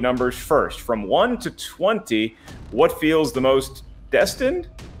 3 lucky numbers first. From 1 to 20, what feels the most destined?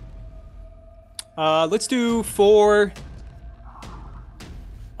 Let's do 4,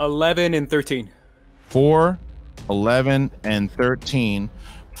 11, and 13. 4, 11, and 13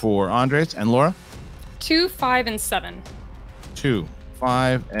 for Andres. And Laura? 2, 5, and 7. 2,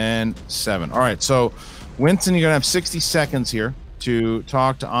 5, and 7. All right, so Winston, you're going to have 60 seconds here to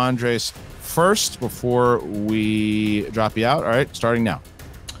talk to Andres first before we drop you out. All right, starting now.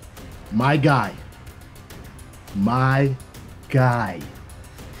 My guy. My guy.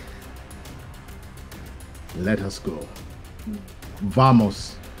 Let us go.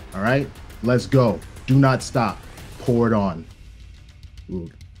 Vamos. All right? Let's go. Do not stop. Pour it on. Ooh,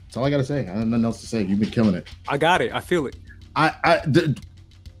 that's all I got to say. I have nothing else to say. You've been killing it. I got it. I feel it.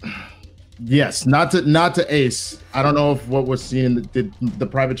 Yes, not to Ace. I don't know if what we're seeing, did the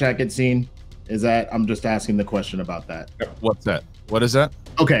private chat get seen? Is that, I'm just asking the question about that. What's that? What is that?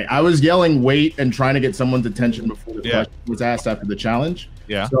 Okay, I was yelling wait and trying to get someone's attention before the question was asked after the challenge.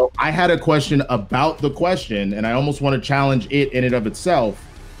 Yeah. So I had a question about the question, and I almost want to challenge it in and of itself,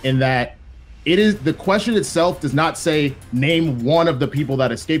 in that it is, the question itself does not say name one of the people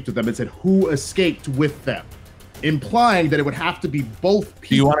that escaped with them. It said who escaped with them, implying that it would have to be both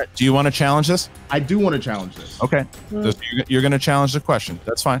people. Do you want to challenge this? I do want to challenge this. Okay. You're going to challenge the question.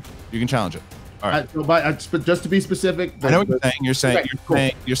 That's fine. You can challenge it. All right. But just to be specific, I know what you're saying.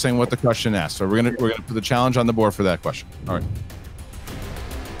 You're saying what the question asked. So we're gonna put the challenge on the board for that question. All right.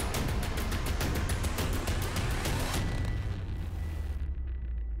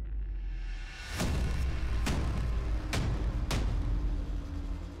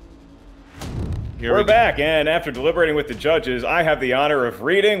 We're back, and after deliberating with the judges, I have the honor of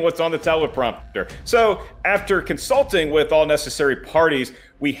reading what's on the teleprompter. So, after consulting with all necessary parties,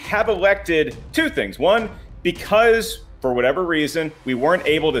 we have elected two things. One, because, for whatever reason, we weren't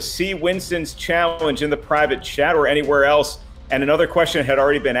able to see Winston's challenge in the private chat or anywhere else, and another question had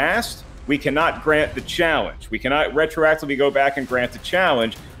already been asked, we cannot grant the challenge. We cannot retroactively go back and grant the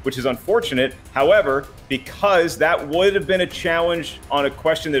challenge, which is unfortunate. However, because that would have been a challenge on a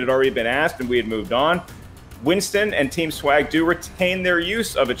question that had already been asked and we had moved on, Winston and Team S.W.A.G do retain their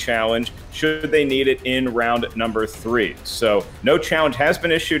use of a challenge should they need it in round number 3. So no challenge has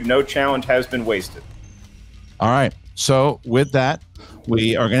been issued, no challenge has been wasted. All right. So with that,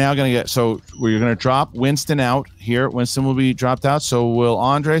 we are now going to get, so we're going to drop Winston out here. Winston will be dropped out. So will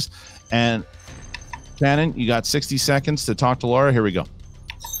Andres and Shannon, you got 60 seconds to talk to Laura. Here we go.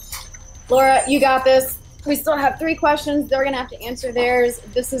 Laura, you got this. We still have 3 questions. They're going to have to answer theirs.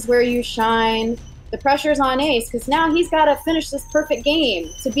 This is where you shine. The pressure's on Ace because now he's got to finish this perfect game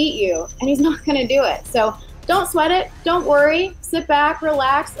to beat you, and he's not going to do it. So don't sweat it. Don't worry. Sit back,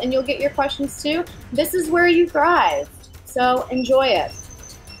 relax, and you'll get your questions too. This is where you thrive. So enjoy it.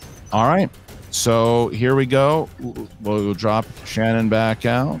 All right. So here we go. We'll drop Shannon back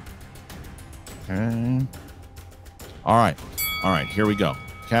out. Okay. All right. All right. Here we go.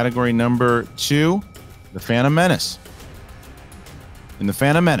 Category number 2, the Phantom Menace. In the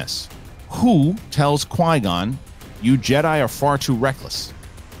Phantom Menace, who tells Qui-Gon, "You Jedi are far too reckless"?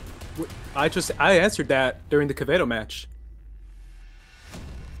 I answered that during the Quevedo match.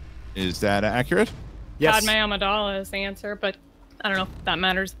 Is that accurate? Padme Amidala is the answer, but I don't know if that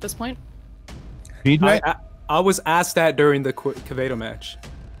matters at this point. PJ? I was asked that during the Quevedo match.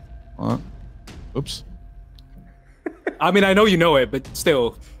 Oops. I mean, I know you know it, but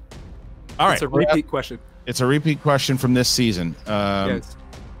still. All right. It's a repeat question. It's a repeat question from this season. Yes.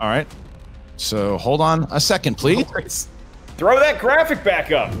 All right. So hold on a second, please. Throw that graphic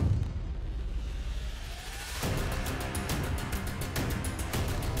back up.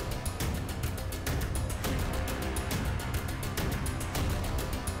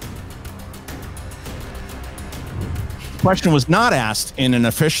 Question was not asked in an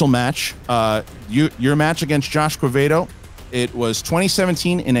official match. Your match against Josh Quevedo, it was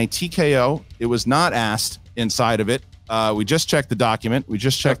 2017 in a TKO. It was not asked inside of it. We just checked the document. We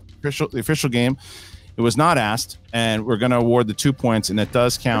just checked the official game. It was not asked, and we're going to award the 2 points, and it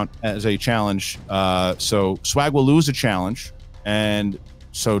does count as a challenge. So S.W.A.G will lose a challenge, and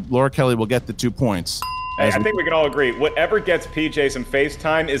so Laura Kelly will get the 2 points. I think we can all agree, whatever gets PJ some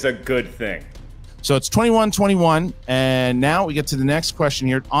FaceTime is a good thing. So it's 21-21, and now we get to the next question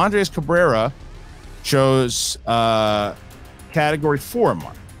here. Andres Cabrera chose category 4,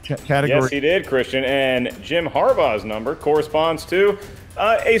 Mark. Yes, he did, Christian. And Jim Harbaugh's number corresponds to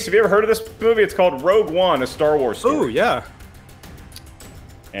Ace. Have you ever heard of this movie? It's called Rogue One, a Star Wars story. Oh, yeah.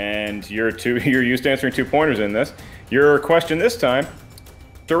 And you're used to answering 2-pointers in this. Your question this time: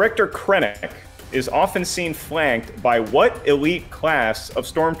 Director Krennic is often seen flanked by what elite class of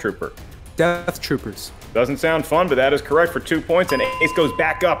stormtrooper? Death Troopers. Doesn't sound fun, but that is correct for 2 points, and Ace goes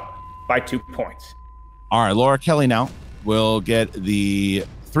back up by 2 points. All right, Laura Kelly now will get the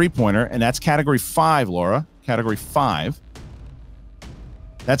 3-pointer, and that's category 5, Laura. Category 5.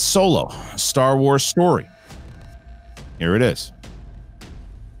 That's Solo, Star Wars story. Here it is.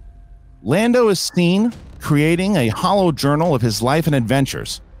 Lando is seen creating a hollow journal of his life and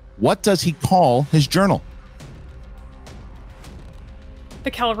adventures. What does he call his journal? The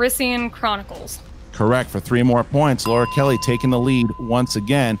Calrissian Chronicles. Correct for 3 more points. Laura Kelly taking the lead once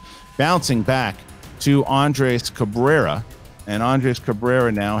again, bouncing back to Andres Cabrera. And Andres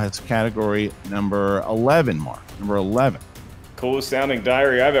Cabrera now has category number 11, Mark. Number 11. Coolest sounding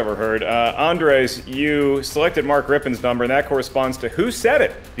diary I've ever heard. Andres, you selected Mark Rippon's number, and that corresponds to Who Said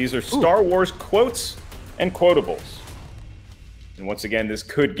It? These are Star Wars quotes and quotables. And once again, this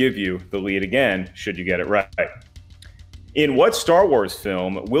could give you the lead again, should you get it right. In what Star Wars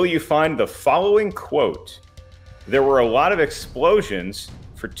film will you find the following quote? There were a lot of explosions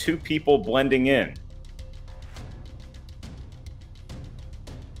for 2 people blending in.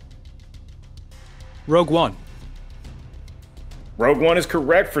 Rogue One. Rogue One is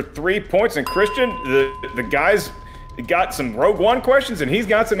correct for 3 points. And Christian, the guy's got some Rogue One questions, and he's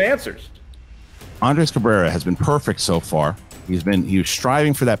got some answers. Andres Cabrera has been perfect so far. He was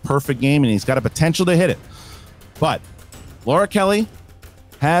striving for that perfect game, and he's got a potential to hit it. But Laura Kelly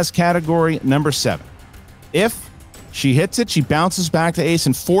has category number 7. If she hits it, she bounces back to Ace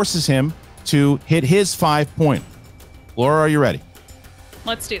and forces him to hit his 5-point. Laura, are you ready?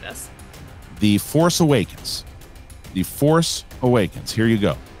 Let's do this. The Force Awakens. The Force Awakens. Here you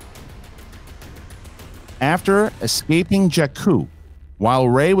go. After escaping Jakku, while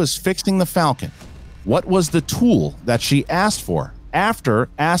Rey was fixing the Falcon, what was the tool that she asked for after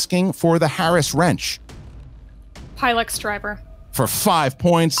asking for the Harris wrench? Pilux driver. For 5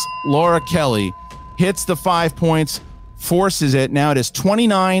 points, Laura Kelly hits the 5 points, forces it. Now it is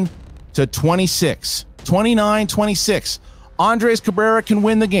 29-26. 29-26. Andres Cabrera can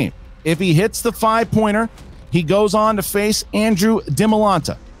win the game. If he hits the 5-pointer, he goes on to face Andrew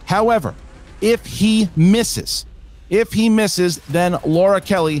Dimolanta. However, if he misses, then Laura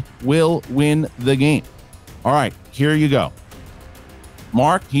Kelly will win the game. All right, here you go.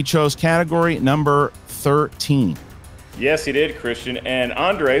 Mark, he chose category number 13. Yes, he did, Christian. And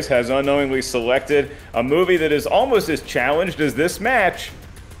Andres has unknowingly selected a movie that is almost as challenged as this match,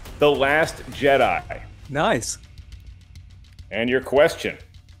 The Last Jedi. Nice. And your question.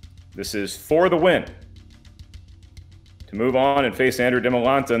 This is for the win. To move on and face Andrew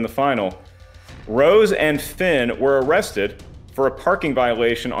Dimolanta in the final, Rose and Finn were arrested for a parking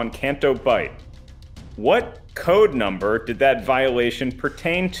violation on Canto Bight. What code number did that violation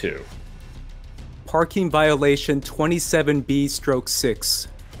pertain to? Parking violation 27B/6.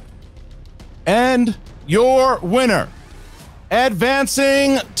 And your winner,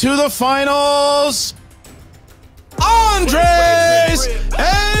 advancing to the finals, Andres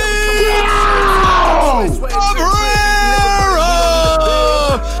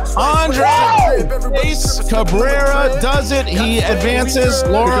Andres Cabrera does it. He advances.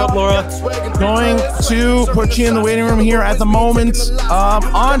 Laura, going to put you in the waiting room here at the moment.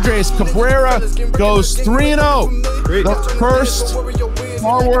 Andres Cabrera goes 3-0. The first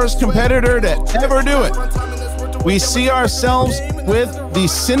Star Wars competitor to ever do it. We see ourselves with the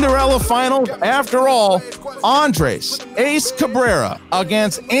Cinderella final. After all, Andres Ace Cabrera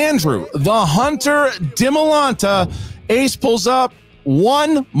against Andrew the Hunter Dimolanta. Ace pulls up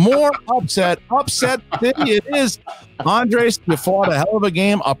one more upset. Upset city it is. Andres, you fought a hell of a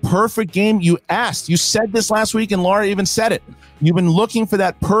game, a perfect game. You said this last week, and Laura even said it. You've been looking for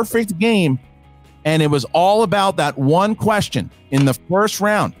that perfect game, and it was all about that one question in the first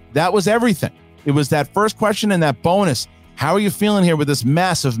round. That was everything. It was that first question and that bonus. How are you feeling here with this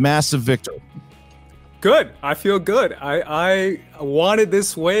massive, massive victory? Good. I feel good. I wanted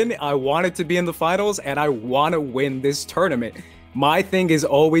this win. I wanted to be in the finals, and I want to win this tournament. My thing is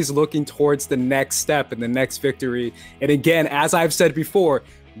always looking towards the next step and the next victory. And again, as I've said before,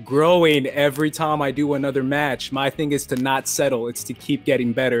 growing every time I do another match. My thing is to not settle. It's to keep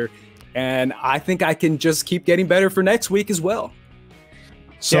getting better. And I think I can just keep getting better for next week as well.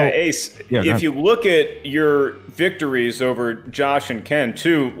 So, yeah, Ace, if you look at your victories over Josh and Ken,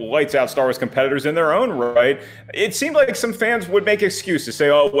 two lights out Star Wars competitors in their own right, it seemed like some fans would make excuses,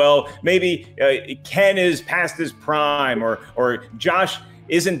 say, oh, well, maybe Ken is past his prime or Josh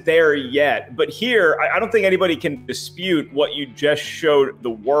isn't there yet. But here, I don't think anybody can dispute what you just showed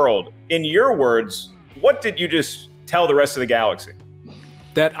the world. In your words, what did you just tell the rest of the galaxy?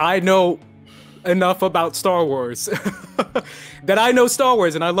 That I know enough about Star Wars. That I know Star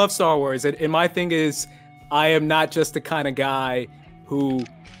Wars and I love Star Wars. And my thing is, I am not just the kind of guy who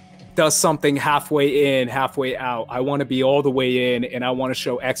does something halfway in, halfway out. I want to be all the way in, and I want to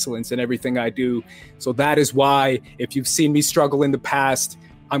show excellence in everything I do. So that is why, if you've seen me struggle in the past,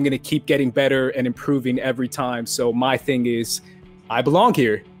 I'm going to keep getting better and improving every time. So my thing is, I belong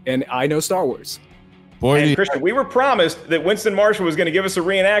here and I know Star Wars. Boy, and Christian, we were promised that Winston Marshall was going to give us a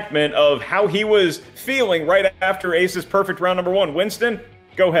reenactment of how he was feeling right after Ace's perfect round number one. Winston,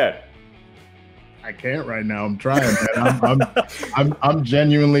 go ahead. I can't right now. I'm trying, man. I'm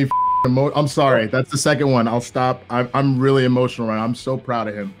genuinely I'm sorry. That's the second one. I'll stop. I'm really emotional right now. I'm so proud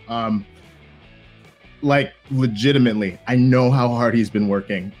of him. Like, legitimately, I know how hard he's been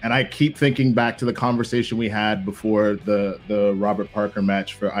working. And I keep thinking back to the conversation we had before the Robert Parker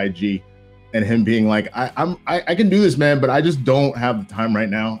match for IG. And him being like, I can do this, man, but I just don't have the time right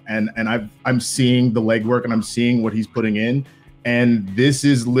now. And I'm seeing the legwork and I'm seeing what he's putting in. And this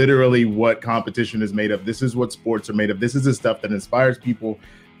is literally what competition is made of. This is what sports are made of. This is the stuff that inspires people.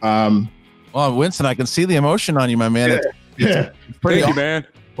 Well, Winston, I can see the emotion on you, my man. It's pretty Thank you, man.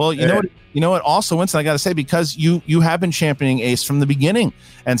 Well, you know what? Also, Winston, I got to say, because you have been championing Ace from the beginning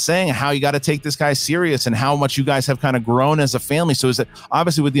and saying how you got to take this guy serious and how much you guys have kind of grown as a family. So is that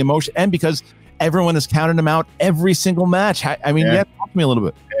obviously with the emotion and because everyone has counted him out every single match. I mean, talk to me a little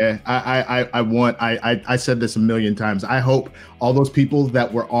bit. Yeah, I said this a million times. I hope all those people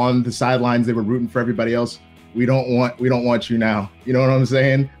that were on the sidelines, they were rooting for everybody else. We don't want you now. You know what I'm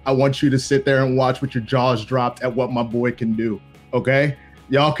saying? I want you to sit there and watch with your jaws dropped at what my boy can do. Okay?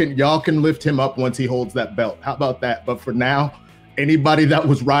 Y'all can lift him up once he holds that belt. How about that? But for now, Anybody that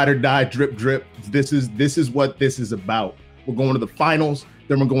was ride or die, drip, drip, this is what this is about. We're going to the finals,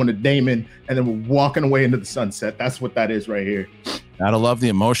 then we're going to Damon, and then we're walking away into the sunset. That's what that is right here. Gotta love the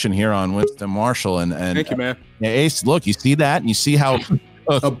emotion here on Winston Marshall. And thank you, man. Ace, look, you see that, and you see how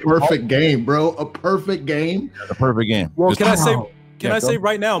a perfect game, bro. A perfect game. A perfect game. Well, can I say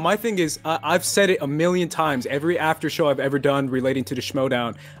right now, my thing is, I've said it a million times, every after show I've ever done relating to the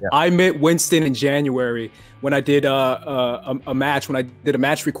Schmoedown. Yeah. I met Winston in January when I did a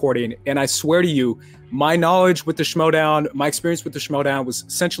match recording, and I swear to you, my knowledge with the Schmoedown, my experience with the Schmoedown was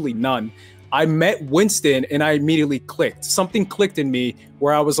essentially none. I met Winston and I immediately clicked. Something clicked in me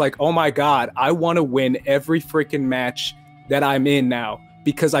where I was like, oh my God, I want to win every freaking match that I'm in now,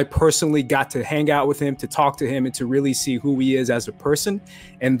 because I personally got to hang out with him, to talk to him, and to really see who he is as a person.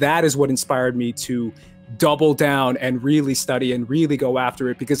 And that is what inspired me to double down and really study and really go after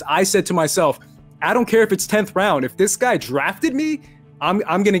it, because I said to myself, I don't care if it's 10th round. If this guy drafted me, I'm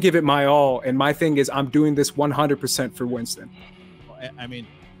going to give it my all. And my thing is, I'm doing this 100% for Winston. I mean,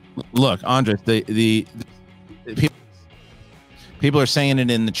 look, Andres, the people are saying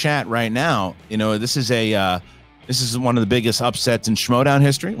it in the chat right now. You know, this is one of the biggest upsets in Schmoedown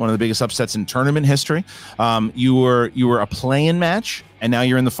history, one of the biggest upsets in tournament history. You were a play-in match, and now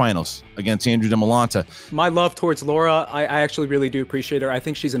you're in the finals against Andrew DeMolanta. My love towards Laura, I actually really do appreciate her. I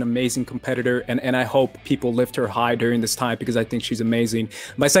think she's an amazing competitor, and I hope people lift her high during this time, because I think she's amazing.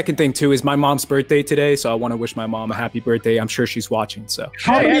 My second thing, too, is my mom's birthday today, so I want to wish my mom a happy birthday. I'm sure she's watching. So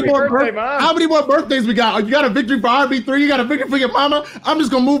how many more birthdays we got? You got a victory for RB3? You got a victory for your mama? I'm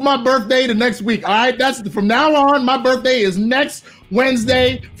just going to move my birthday to next week, all right? That's from now on, my birthday is next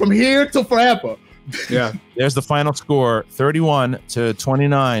Wednesday from here till forever. Yeah, there's the final score,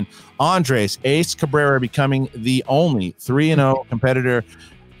 31-29. Andres Ace Cabrera becoming the only 3-0 competitor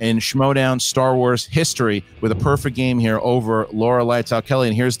in Schmoedown Star Wars history with a perfect game here over Laura Lights Out Kelly.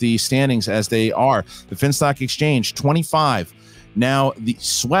 And here's the standings as they are. The Finstock Exchange, 25. Now the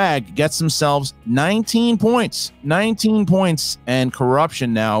S.W.A.G gets themselves 19 points, and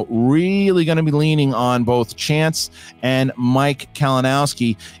KOrruption now really going to be leaning on both Chance and Mike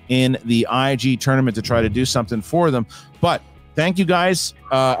Kalinowski in the IG tournament to try to do something for them. But thank you guys.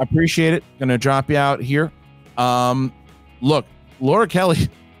 Appreciate it. Going to drop you out here. Look, Laura Kelly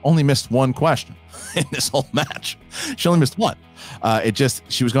only missed one question in this whole match. She only missed one.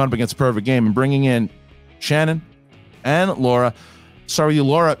 She was going up against a perfect game, and bringing in Shannon and Laura. Sorry, you,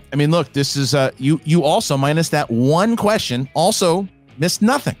 Laura. I mean, look, this is you also, minus that one question, also missed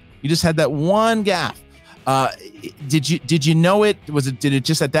nothing. You just had that one gaffe. Did you know it? Did it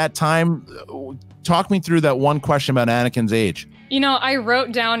just at that time? Talk me through that one question about Anakin's age. You know, I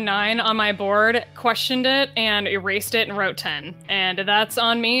wrote down 9 on my board, questioned it, and erased it and wrote 10. And that's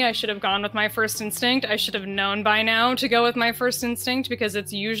on me. I should have gone with my first instinct. I should have known by now to go with my first instinct, because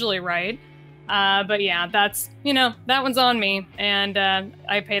it's usually right. But yeah, that's, you know, that one's on me, and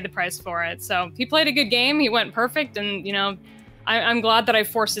I paid the price for it. So he played a good game. He went perfect, and, you know, I'm glad that I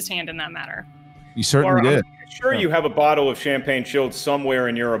forced his hand in that matter. You certainly did. I'm sure you have a bottle of champagne chilled somewhere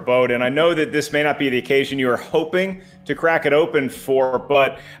in your abode, and I know that this may not be the occasion you are hoping to crack it open for,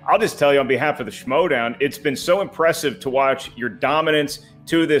 but I'll just tell you on behalf of the Schmoedown, it's been so impressive to watch your dominance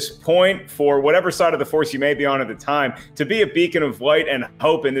to this point, for whatever side of the force you may be on at the time, to be a beacon of light and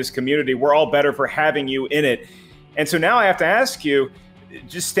hope in this community. We're all better for having you in it. And so now I have to ask you,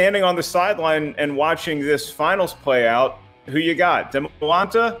 just standing on the sideline and watching this finals play out, who you got,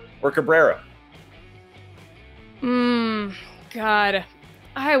 DeMolanta or Cabrera? God,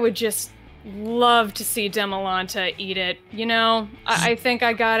 I would just love to see DeMolanta eat it. You know, I think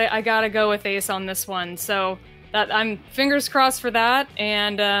I gotta go with Ace on this one. So that I'm fingers crossed for that.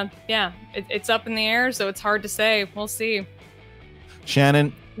 And yeah, it's up in the air, so it's hard to say. We'll see.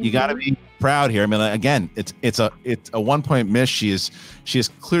 Shannon, you got to be proud here. I mean, again, it's a 1-point miss. She is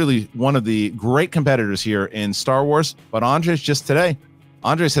clearly one of the great competitors here in Star Wars. But Andres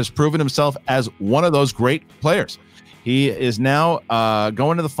Andres has proven himself as one of those great players. He is now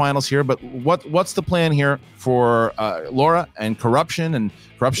going to the finals here. But what's the plan here for Laura and KOrruption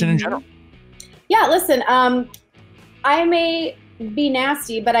in general? Yeah, listen, I may be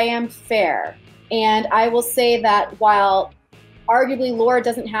nasty, but I am fair. And I will say that while arguably Laura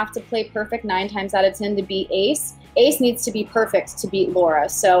doesn't have to play perfect 9 times out of 10 to beat Ace, Ace needs to be perfect to beat Laura.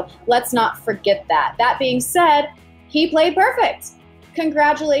 So let's not forget that. That being said, he played perfect.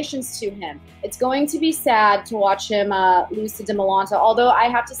 Congratulations to him. It's going to be sad to watch him lose to DeMolanta, although I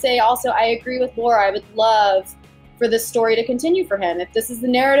have to say also I agree with Laura. I would love for this story to continue for him. If this is the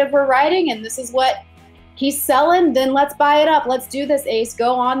narrative we're writing and this is what he's selling, then let's buy it up. Let's do this, Ace.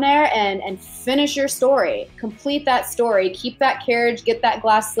 Go on there and finish your story. Complete that story. Keep that carriage, get that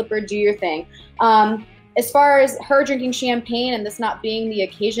glass slipper, do your thing. As far as her drinking champagne and this not being the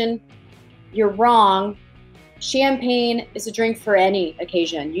occasion, you're wrong. Champagne is a drink for any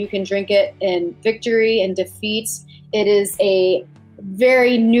occasion. You can drink it in victory and defeat. It is a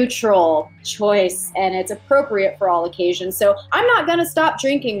very neutral choice and it's appropriate for all occasions. So I'm not going to stop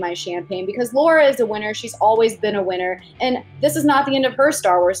drinking my champagne because Laura is a winner. She's always been a winner. And this is not the end of her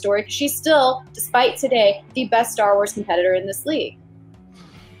Star Wars story because she's still, despite today, the best Star Wars competitor in this league.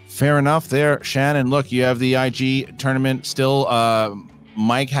 Fair enough there, Shannon. Look, you have the IG tournament still.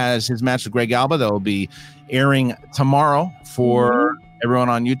 Mike has his match with Greg Alba that will be airing tomorrow for everyone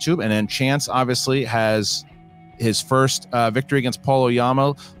on YouTube. And then Chance obviously has his first victory against Paulo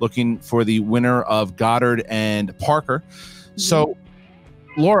Yamo, looking for the winner of Goddard and Parker. So,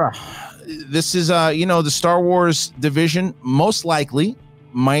 Laura, this is, the Star Wars division most likely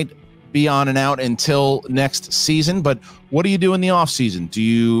might be on and out until next season. But what do you do in the off season? Do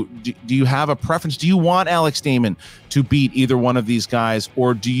you have a preference? Do you want Alex Damon to beat either one of these guys,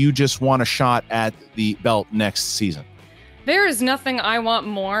 or do you just want a shot at the belt next season? There is nothing I want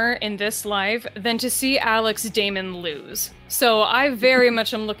more in this life than to see Alex Damon lose. So I very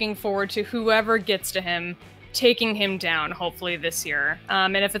much am looking forward to whoever gets to him, taking him down, hopefully this year.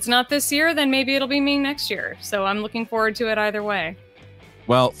 And if it's not this year, then maybe it'll be me next year. So I'm looking forward to it either way.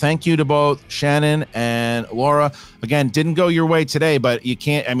 Well, thank you to both Shannon and Laura. Again, didn't go your way today, but you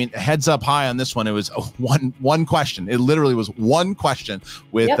can't, heads up high on this one. It was one question. It literally was one question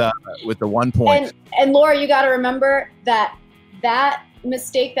with the 1 point. And Laura, you got to remember that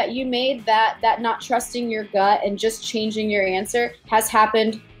mistake that you made, that not trusting your gut and just changing your answer has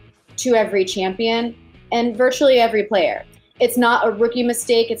happened to every champion and virtually every player. It's not a rookie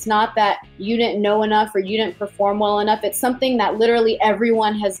mistake. It's not that you didn't know enough or you didn't perform well enough. It's something that literally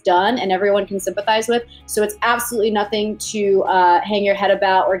everyone has done and everyone can sympathize with. So it's absolutely nothing to hang your head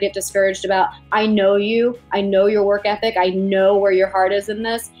about or get discouraged about. I know you. I know your work ethic. I know where your heart is in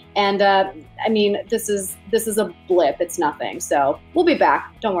this. And this is a blip. It's nothing. So we'll be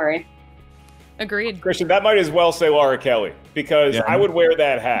back. Don't worry. Agreed. Christian, that might as well say Laura Kelly because I would wear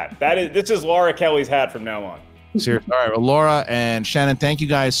that hat. This is Laura Kelly's hat from now on. Seriously. All right. Well, Laura and Shannon, thank you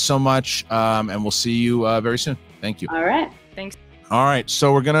guys so much. And we'll see you very soon. Thank you. All right. Thanks. All right.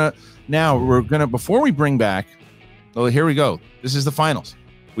 So we're going to, before we bring back, well, here we go. This is the finals.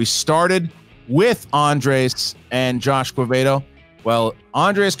 We started with Andres and Josh Quevedo. Well,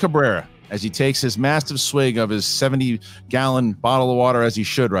 Andres Cabrera, as he takes his massive swig of his 70-gallon bottle of water, as he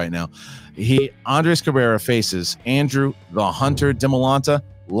should right now, Andres Cabrera faces Andrew the Hunter Dimolanta.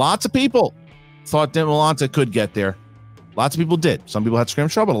 Lots of people thought Dimolanta could get there. Lots of people did. Some people had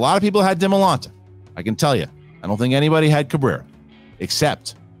Scrimshaw, but a lot of people had Dimolanta. I can tell you, I don't think anybody had Cabrera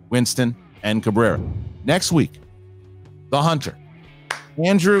except Winston and Cabrera. Next week, the Hunter.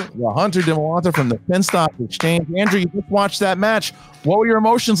 Andrew, the Hunter Dimolanta from the Finstock Exchange. Andrew, you just watched that match. What were your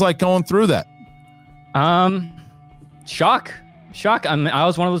emotions like going through that? Shock. I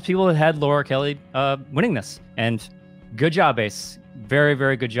was one of those people that had Laura Kelly winning this. And good job, Ace. Very,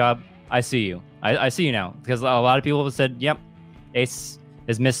 very good job. I see you. I see you now. Because a lot of people have said, yep, Ace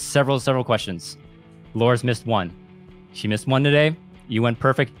has missed several questions. Laura's missed one. She missed one today. You went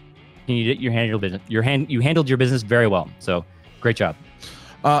perfect. You handled business. You handled your business very well. So great job.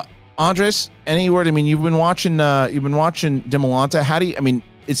 Andres, any word? You've been watching Dimolanta. How do you,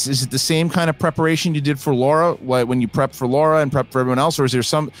 is it the same kind of preparation you did for Laura when you prepped for Laura and prepped for everyone else, or is there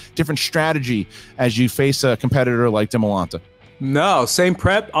some different strategy as you face a competitor like Dimolanta? No, same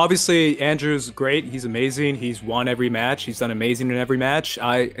prep. Obviously, Andrew's great. He's amazing. He's won every match. He's done amazing in every match.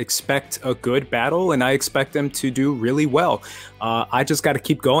 I expect a good battle, and I expect him to do really well. I just got to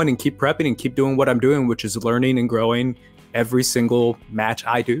keep going and keep prepping and keep doing what I'm doing, which is learning and growing every single match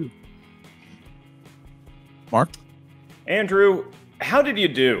I do. Mark? Andrew, how did you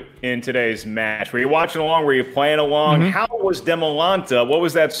do in today's match? Were you watching along? Were you playing along? How was Dimolanta? What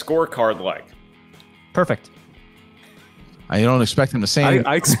was that scorecard like? Perfect. I don't expect him to say anything.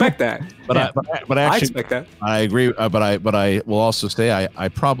 I expect that. but actually, I expect that. I agree. But I will also say I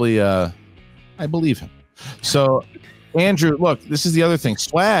probably I believe him. So, Andrew, look, this is the other thing.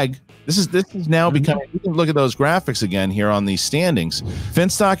 S.W.A.G. This is now becoming. You can look at those graphics again here on these standings.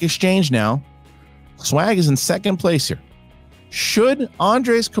 Finstock Exchange now. S.W.A.G. is in second place here. Should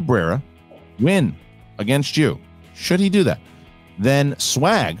Andres Cabrera win against you, should he do that, then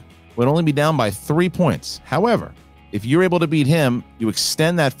S.W.A.G. would only be down by 3 points. However, if you're able to beat him, you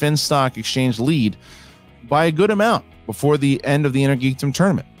extend that Finstock Exchange lead by a good amount before the end of the Inner Geekdom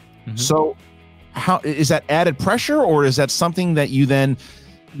tournament. So how is that added pressure, or is that something that you then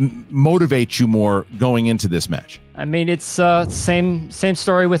motivate you more going into this match? I mean, it's same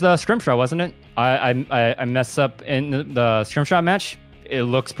story with Scrimshaw, wasn't it? I mess up in the Scrimshaw match. It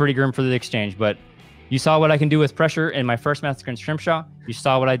looks pretty grim for the exchange, but you saw what I can do with pressure in my first match against Scrimshaw. You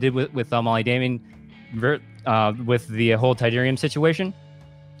saw what I did with Molly Damien with the whole Tidarium situation.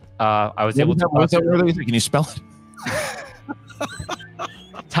 I was able to. What's that word? Can you spell it?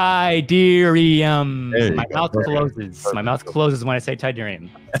 Tidarium. My mouth closes. My mouth closes when I say Tidarium.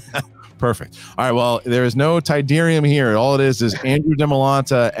 Perfect. All right. Well, there is no Tidarium here. All it is Andrew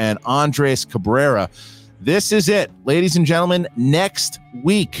Demolanta and Andres Cabrera. This is it, ladies and gentlemen. Next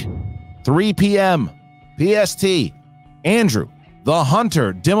week, 3 p.m. PST. Andrew, the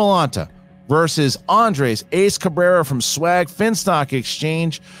Hunter Demolanta versus Andres Ace Cabrera from S.W.A.G Finstock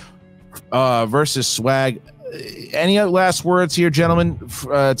Exchange versus S.W.A.G. Any last words here, gentlemen,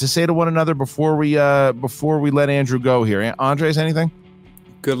 to say to one another before we let Andrew go here? Andres, anything?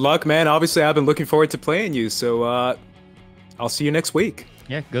 Good luck, man. Obviously, I've been looking forward to playing you, so I'll see you next week.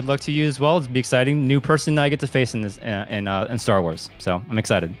 Yeah, good luck to you as well. It's be exciting. New person I get to face in this in Star Wars, so I'm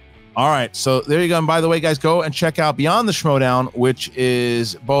excited. All right, so there you go. And by the way, guys, go and check out Beyond the Schmoedown, which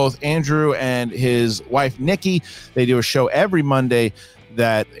is both Andrew and his wife Nikki. They do a show every Monday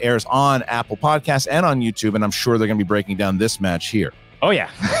that airs on Apple Podcasts and on YouTube, and I'm sure they're going to be breaking down this match here. Oh yeah.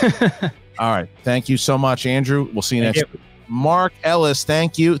 All right, thank you so much, Andrew. We'll see you next week. Mark Ellis,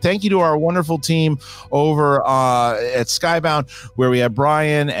 thank you. Thank you to our wonderful team over at Skybound, where we have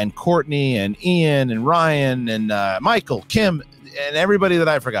Brian and Courtney and Ian and Ryan and Michael, Kim, and everybody that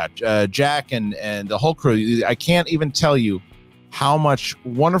I forgot, Jack and the whole crew. I can't even tell you how much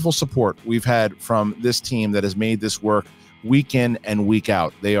wonderful support we've had from this team that has made this work week in and week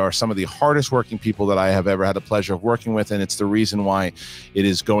out. They are some of the hardest working people that I have ever had the pleasure of working with, and it's the reason why it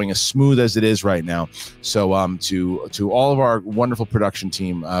is going as smooth as it is right now. So to all of our wonderful production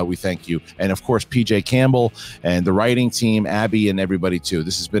team, we thank you. And of course, PJ Campbell and the writing team, Abby and everybody too.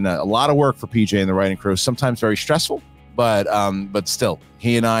 This has been a lot of work for PJ and the writing crew, sometimes very stressful, but still,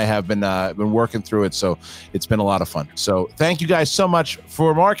 he and I have been working through it, so it's been a lot of fun. So thank you guys so much.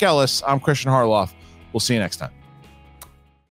 For Mark Ellis, I'm Christian Harloff. We'll see you next time.